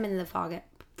next segment of the fog,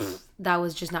 that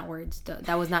was just not words.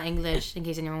 That was not English, in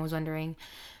case anyone was wondering.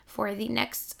 For the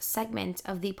next segment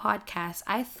of the podcast,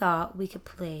 I thought we could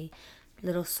play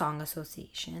little song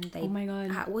association. Oh my god.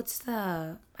 I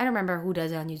don't remember who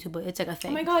does it on YouTube, but it's like a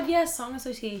thing. Oh my god, yes, song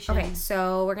association. Okay,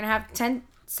 so we're gonna have 10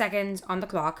 seconds on the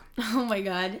clock. Oh my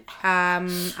god.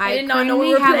 I did not know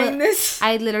we were playing this.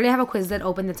 I literally have a Quizlet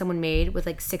open that someone made with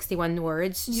like 61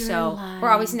 words. We're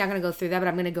obviously not gonna go through that, but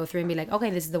I'm gonna go through and be like,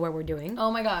 okay, this is the word we're doing.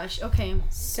 Oh my gosh. Okay.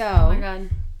 So. Oh my god.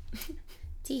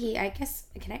 Teehee, I guess,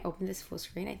 can I open this full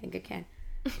screen? I think I can.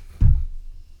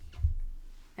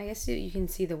 I guess you can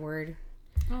see the word.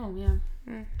 Oh yeah.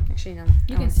 Actually no.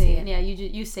 You can say it. Yeah,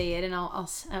 you say it, and I'll.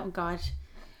 Oh gosh.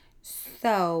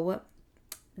 So,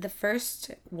 the first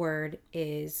word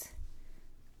is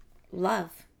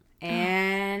love,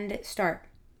 and start.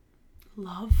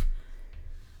 Love.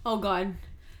 Oh god.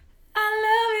 I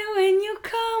love it when you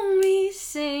call me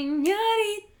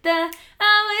señorita. I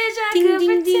wish I could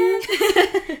pretend.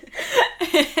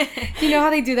 Do you know how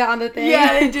they do that on the thing?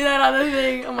 Yeah, they do that on the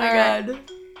thing. Oh my god.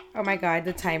 Oh my god,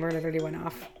 the timer literally went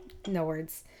off. No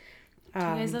words. Do you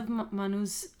guys love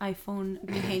Manu's iPhone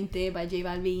Mi Gente by J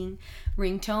Balvin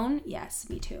ringtone? Yes,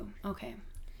 me too. Okay.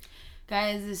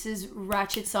 Guys, this is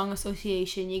Ratchet Song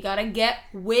Association. You gotta get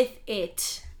with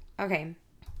it. Okay,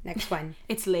 next one.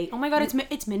 It's late. Oh my god,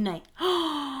 it's midnight.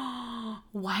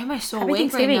 Why am I so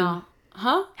awake right now?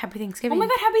 Huh? Happy Oh Thanksgiving. my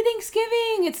god, happy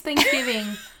Thanksgiving! It's Thanksgiving.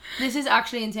 This is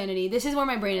actually insanity. This is where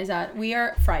my brain is at. We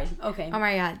are fried. Okay. Oh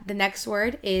my god. The next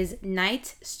word is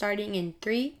night, starting in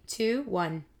 3, 2,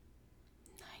 1.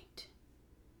 Night.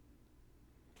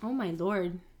 Oh my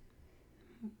lord.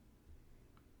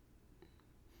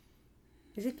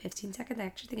 Is it 15 seconds? I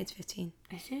actually think it's 15.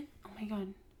 Is it? Oh my god.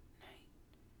 Night.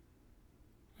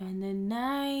 And the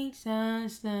night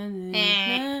sounds.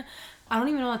 I don't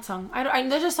even know that song.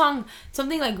 There's a song,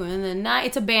 something like when the night.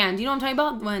 It's a band. You know what I'm talking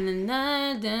about? When the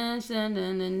night.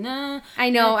 I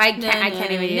know. I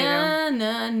can't even hear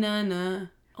them.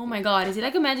 Oh my god, is it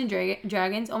like Imagine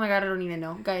Dragons? Oh my god, I don't even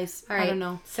know, guys. All right. I don't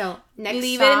know. So next,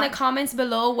 Leave song, it in the comments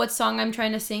below what song I'm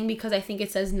trying to sing because I think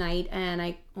it says night and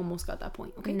I almost got that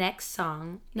point. Okay. Next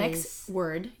song. Next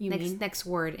word. Next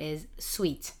word is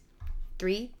sweet.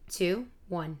 3, 2,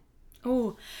 1.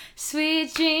 Oh,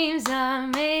 sweet dreams are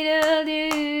made of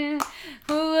you.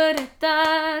 Who would have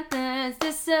thought that's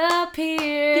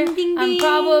disappeared? Ding, ding, I'm ding.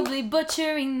 probably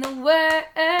butchering the words.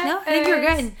 No, I think you're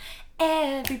good.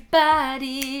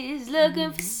 Everybody's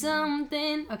looking for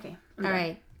something. Okay. All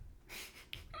right.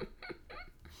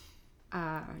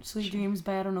 Sweet Dreams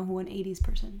by I don't know who, an 80s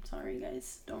person. Sorry,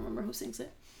 guys. Don't remember who sings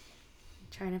it.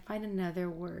 Trying to find another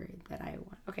word that I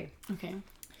want. Okay. Okay.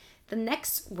 The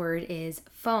next word is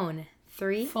phone.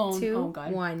 3, Phone. 2, Oh,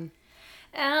 God. 1.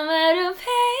 I'm at a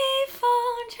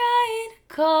payphone trying to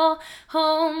call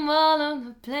home. All of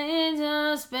the planes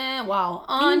I spent. Wow,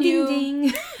 on Ding, you. ding,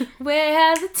 ding. Where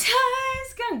has the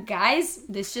times gone, guys?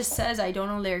 This just says I don't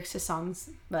know lyrics to songs,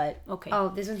 but okay. Oh,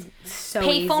 this one's so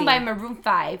Payphone easy. by Maroon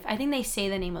 5. I think they say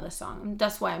the name of the song.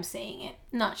 That's why I'm saying it.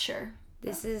 Not sure.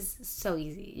 This is so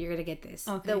easy. You're gonna get this.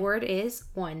 Okay. The word is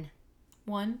one.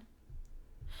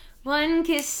 One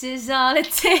kiss is all it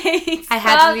takes. I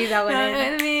had to leave that one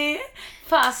in. With me.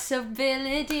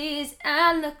 Possibilities.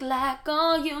 I look like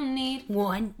all you need.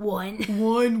 One. One.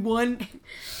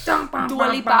 Dua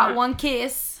Lipa, One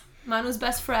Kiss. Manu's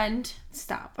best friend.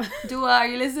 Stop. Dua, are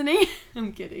you listening?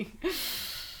 I'm kidding.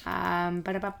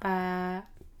 Ba-da-ba-ba.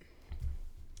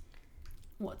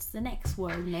 What's the next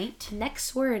word, Nate?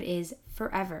 Next word is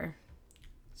forever.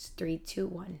 It's 3, 2,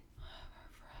 1.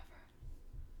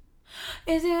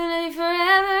 Is it gonna be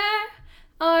forever?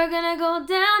 Or gonna go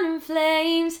down in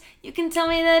flames? You can tell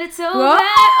me that it's over. Whoa!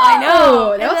 I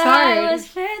know. That was And hard. I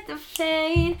was worth the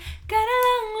pain. Got a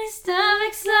long list of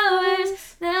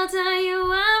ex-lovers. They'll tell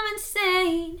you I'm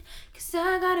insane. Cause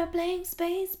I got a blank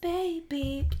space,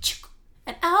 baby.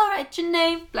 And I'll write your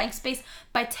name. Blank Space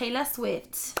by Taylor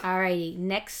Swift. Alrighty.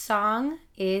 Next song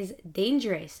is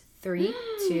Dangerous. 3,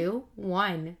 2,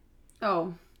 1.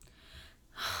 Oh.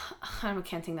 I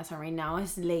can't sing that song right now.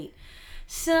 It's late.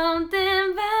 Something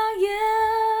about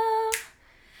you.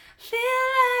 Feel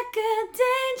like a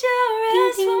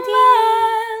dangerous Ding, ding,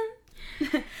 woman.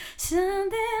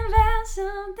 Something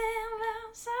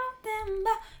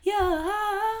about you.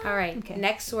 Alright. Okay.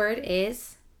 Next word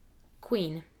is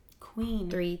queen. Queen.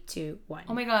 3, 2, 1.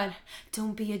 Oh my god.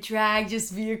 Don't be a drag,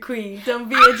 just be a queen. Don't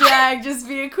be a drag, just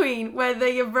be a queen. Whether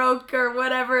you're broke or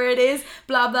whatever it is.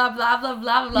 Blah, blah, blah, blah,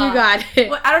 blah, blah. You got it.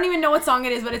 Well, I don't even know what song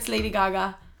it is, but it's Lady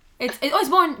Gaga. It's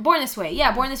Born This Way.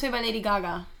 Yeah, Born This Way by Lady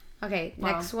Gaga. Okay.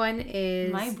 Wow. Next one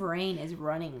is My brain is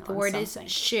running. the word is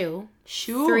shoe.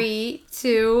 shoe. 3,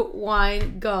 2,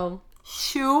 1, go.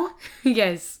 Shoe.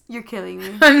 Yes. You're killing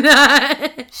me. I'm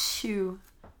not. Shoe.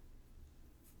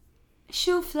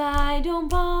 Shoe fly, don't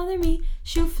bother me.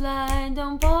 Shoe fly,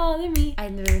 don't bother me.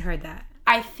 I've never heard that.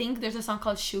 I think there's a song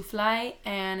called Shoe Fly,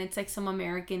 and it's like some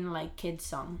American like kids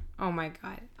song. Oh my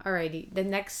god. Alrighty. The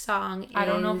next song is I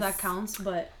don't know if that counts,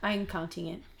 but I'm counting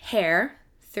it. Hair.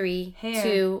 3, Hair.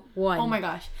 2, 1. Oh my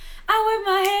gosh. I whip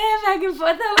my hair back and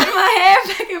forth, I whip my hair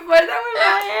back and forth, I whip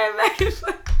my hair back and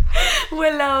forth.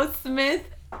 Willow Smith,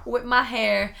 whip my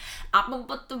hair. I'm gonna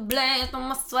put the blast on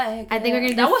my swag. I think we're gonna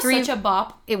do that was 3. such a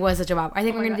bop. It was such a bop. I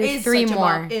think Oh we're my gonna God, do is 3 such a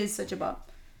more. bop. Is such a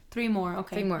bop. 3 more.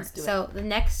 Okay. 3 more. Let's do So the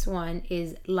next one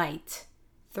is light.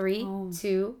 3, Oh.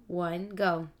 2, 1,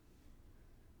 go.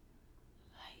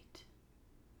 Light.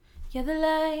 You're the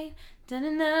light.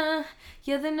 Da-na-na.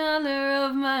 You're the color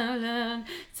of my blood.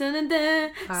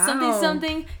 Da-na-da. Something, Wow.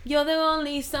 something. You're the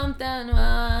only something.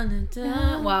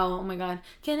 Wow. Oh my God.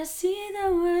 Can I see the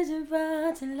words you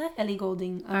brought to life? Ellie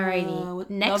Goulding. Alrighty.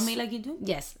 Next- Love Me Like You Do.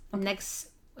 Yes. Next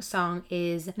song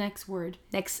is Next word.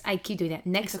 I keep doing that.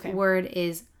 Next okay. word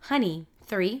is honey.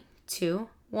 3, 2,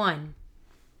 1.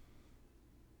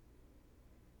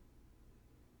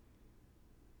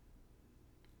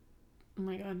 Oh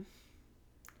my God.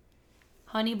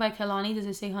 Honey by Kehlani. Does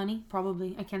it say honey?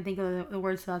 Probably. I can't think of the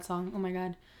words to that song. Oh my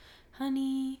God.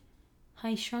 Honey.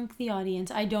 I shrunk the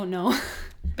audience. I don't know.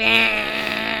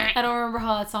 I don't remember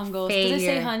how that song goes. Failure. Does it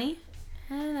say honey?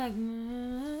 I like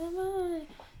my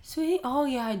sweet. Oh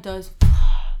yeah, it does.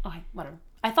 Okay, whatever.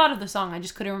 I thought of the song. I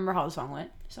just couldn't remember how the song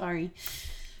went. Sorry.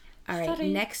 All right.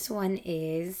 Next one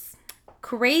is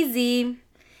Crazy.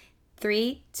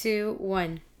 3, 2,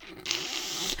 1.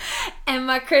 Am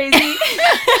I crazy?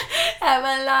 Have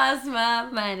I lost my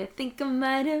mind? I think I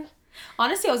might have.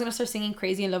 Honestly, I was gonna start singing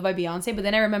 "Crazy in Love" by Beyonce, but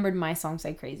then I remembered my song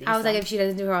said "Crazy." I was like, if she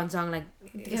doesn't do her own song, like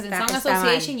because in song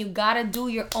association, you gotta do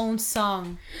your own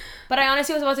song. But I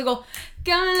honestly was about to go,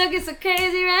 "Gonna look it's so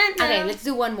crazy right now." Okay, let's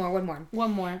do one more.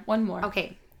 One more.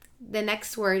 Okay, the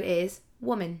next word is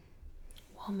woman.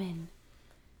 Woman.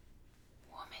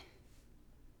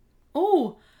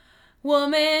 Oh,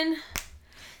 woman.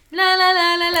 La la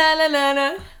la la la la la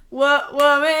la. What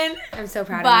woman? I'm so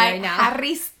proud of By you right now.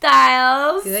 Harry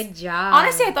Styles. Good job.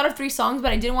 Honestly, I thought of 3 songs,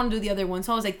 but I didn't want to do the other one,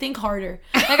 so I was like, think harder.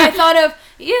 Like I thought of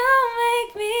 "You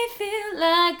Make Me Feel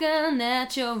Like a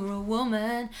Natural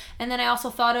Woman," and then I also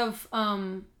thought of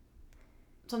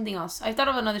something else. I thought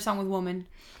of another song with "Woman."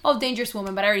 Oh, "Dangerous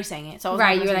Woman," but I already sang it, so I was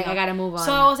right. You were like, I gotta move on.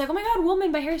 So I was like, oh my god,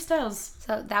 "Woman" by Harry Styles.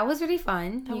 So that was really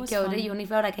fun. You killed it. You only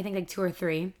felt like I think like 2 or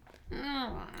 3.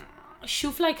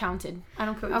 Shoe fly counted. I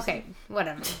don't care. Okay,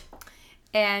 whatever.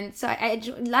 And so I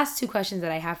last 2 questions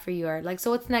that I have for you are like,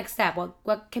 so what's the next step?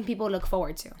 What can people look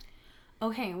forward to?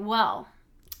 Okay, well,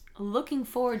 looking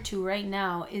forward to right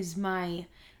now is my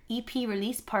EP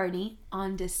release party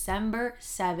on December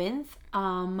 7th.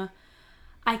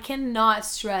 I cannot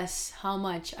stress how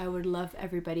much I would love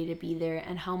everybody to be there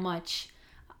and how much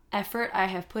effort I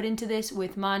have put into this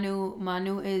with Manu.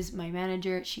 Manu is my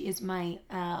manager. She is my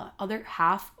other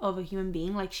half of a human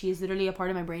being. Like, she is literally a part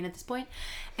of my brain at this point.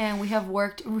 And we have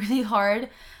worked really hard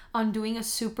on doing a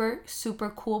super,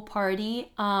 super cool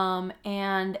party.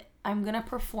 And I'm going to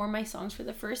perform my songs for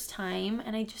the first time.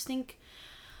 And I just think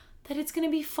that it's going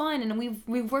to be fun. And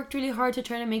we've worked really hard to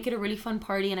try to make it a really fun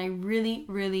party. And I really,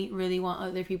 really, really want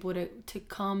other people to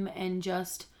come and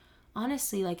just...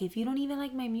 honestly, like, if you don't even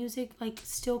like my music, like,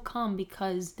 still come,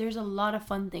 because there's a lot of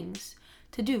fun things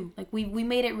to do. Like, we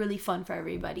made it really fun for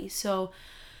everybody. So,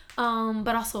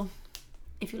 but also,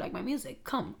 if you like my music,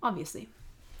 come, obviously.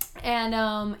 And,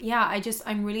 yeah,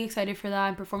 I'm really excited for that.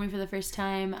 I'm performing for the first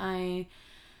time.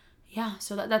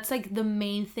 So that's, like, the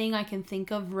main thing I can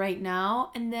think of right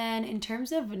now. And then, in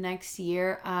terms of next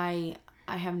year, I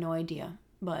have no idea.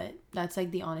 But that's,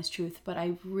 like, the honest truth. But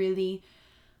I really...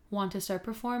 want to start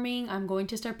performing. I'm going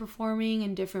to start performing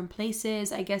in different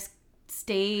places. I guess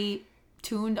stay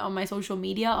tuned on my social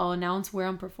media. I'll announce where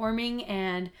I'm performing,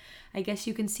 and I guess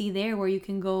you can see there where you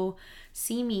can go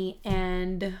see me,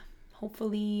 and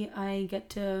hopefully I get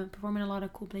to perform in a lot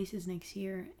of cool places next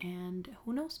year, and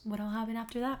who knows what'll happen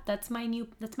after that. That's my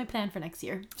plan for next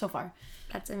year so far.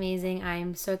 That's amazing.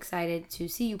 I'm so excited to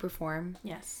see you perform.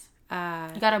 Yes.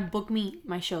 You gotta book me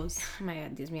my shows. Oh my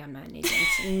god, Disney, I'm not an agent.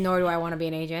 Nor do I want to be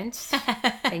an agent.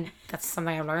 I think that's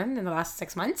something I've learned in the last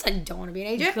 6 months. I don't want to be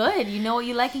an agent. Good. You know what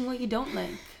you like and what you don't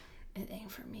like. It ain't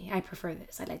for me. I prefer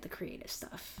this. I like the creative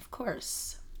stuff. Of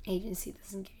course. Agency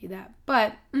doesn't give you that.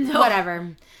 But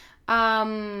whatever.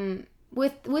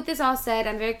 With this all said,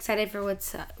 I'm very excited for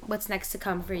what's next to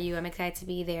come for you. I'm excited to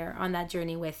be there on that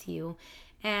journey with you.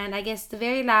 And I guess the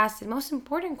very last and most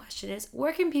important question is,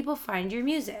 where can people find your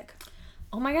music?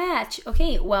 Oh my gosh.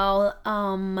 Okay, well,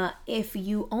 if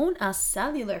you own a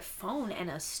cellular phone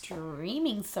and a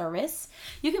streaming service,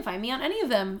 you can find me on any of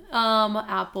them.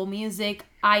 Apple Music,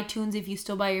 iTunes if you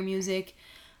still buy your music,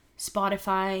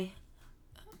 Spotify,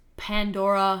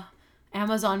 Pandora,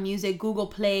 Amazon Music, Google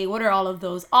Play. What are all of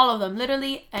those? All of them.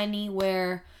 Literally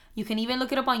anywhere. You can even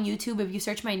look it up on YouTube. If you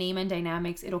search my name and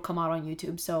Dynamics, it'll come out on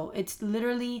YouTube. So it's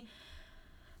literally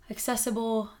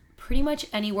accessible pretty much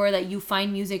anywhere that you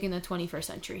find music in the 21st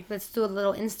century. Let's do a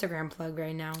little Instagram plug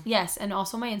right now. Yes, and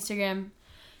also my Instagram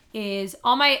is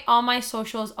all my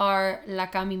socials are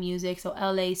Lacami Music, so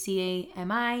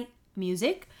LACAMI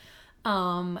Music.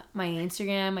 My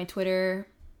Instagram, my Twitter,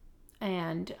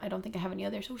 and I don't think I have any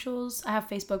other socials. I have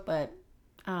Facebook, but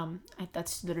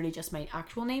that's literally just my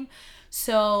actual name.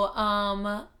 So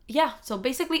yeah, so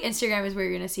basically Instagram is where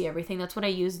you're gonna see everything. That's what I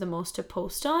use the most to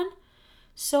post on.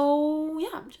 So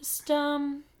yeah, just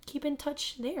keep in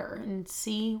touch there and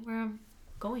see where I'm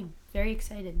going. Very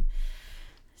excited.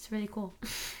 It's really cool.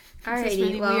 Alrighty, it's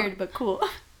really weird but cool.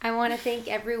 I want to thank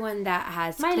everyone that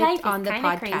has My clicked life is on the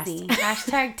podcast. Crazy.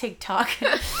 Hashtag TikTok.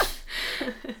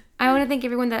 I want to thank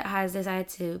everyone that has decided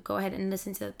to go ahead and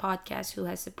listen to the podcast, who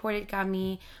has supported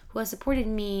Gami, who has supported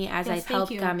me as I've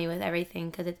helped Gami with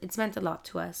everything, because it's meant a lot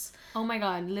to us. Oh my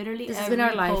God, literally this has been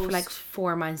our life for like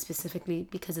 4 months specifically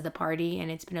because of the party,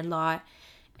 and it's been a lot.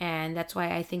 And that's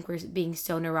why I think we're being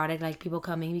so neurotic, like people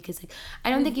coming, because like I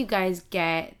don't think you guys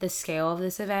get the scale of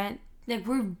this event. Like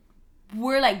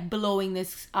we're like blowing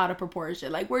this out of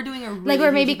proportion. Like we're doing a really like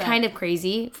we're maybe event. kind of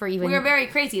crazy for even. We're very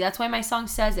crazy. That's why my song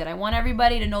says it. I want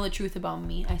everybody to know the truth about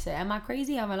me. I say, am I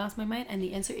crazy? Have I lost my mind? And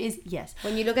the answer is yes.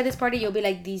 When you look at this party, you'll be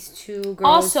like, these two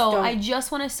girls. Also, I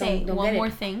just want to say one more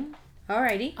thing.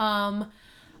 Alrighty.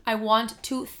 I want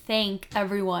to thank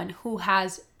everyone who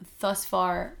has thus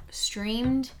far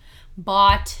streamed,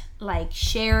 bought, like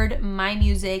shared my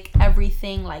music,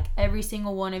 everything, like every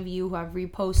single one of you who have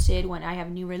reposted when I have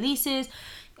new releases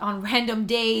on random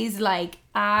days. Like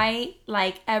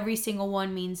every single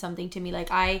one means something to me. Like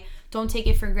I don't take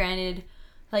it for granted.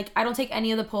 Like I don't take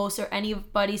any of the posts or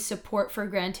anybody's support for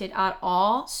granted at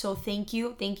all. So thank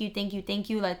you.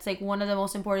 That's like one of the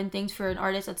most important things for an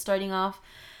artist that's starting off,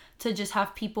 to just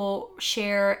have people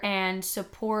share and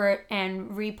support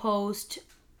and repost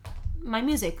my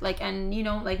music, like, and you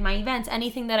know, like my events,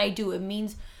 anything that I do. It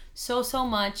means so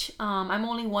much. I'm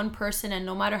only one person, and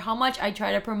no matter how much I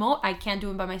try to promote, I can't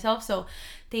do it by myself. So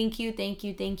thank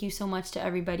you so much to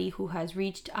everybody who has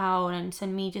reached out and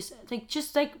sent me just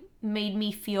made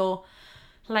me feel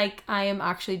like I am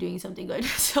actually doing something good.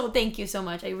 So thank you so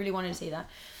much. I really wanted to say that.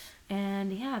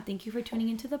 And yeah, thank you for tuning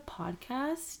into the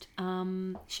podcast.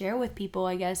 Share with people,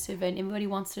 I guess, if anybody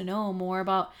wants to know more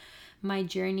about my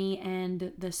journey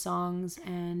and the songs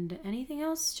and anything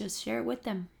else, just share it with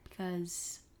them,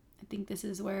 because I think this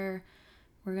is where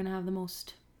we're gonna have the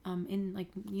most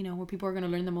where people are gonna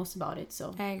learn the most about it.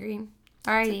 So I agree.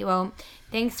 Alrighty, well,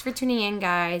 thanks for tuning in,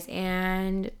 guys,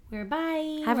 and we're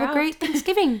bye. Have a great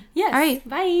Thanksgiving. Yes. All right.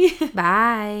 Bye.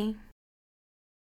 Bye.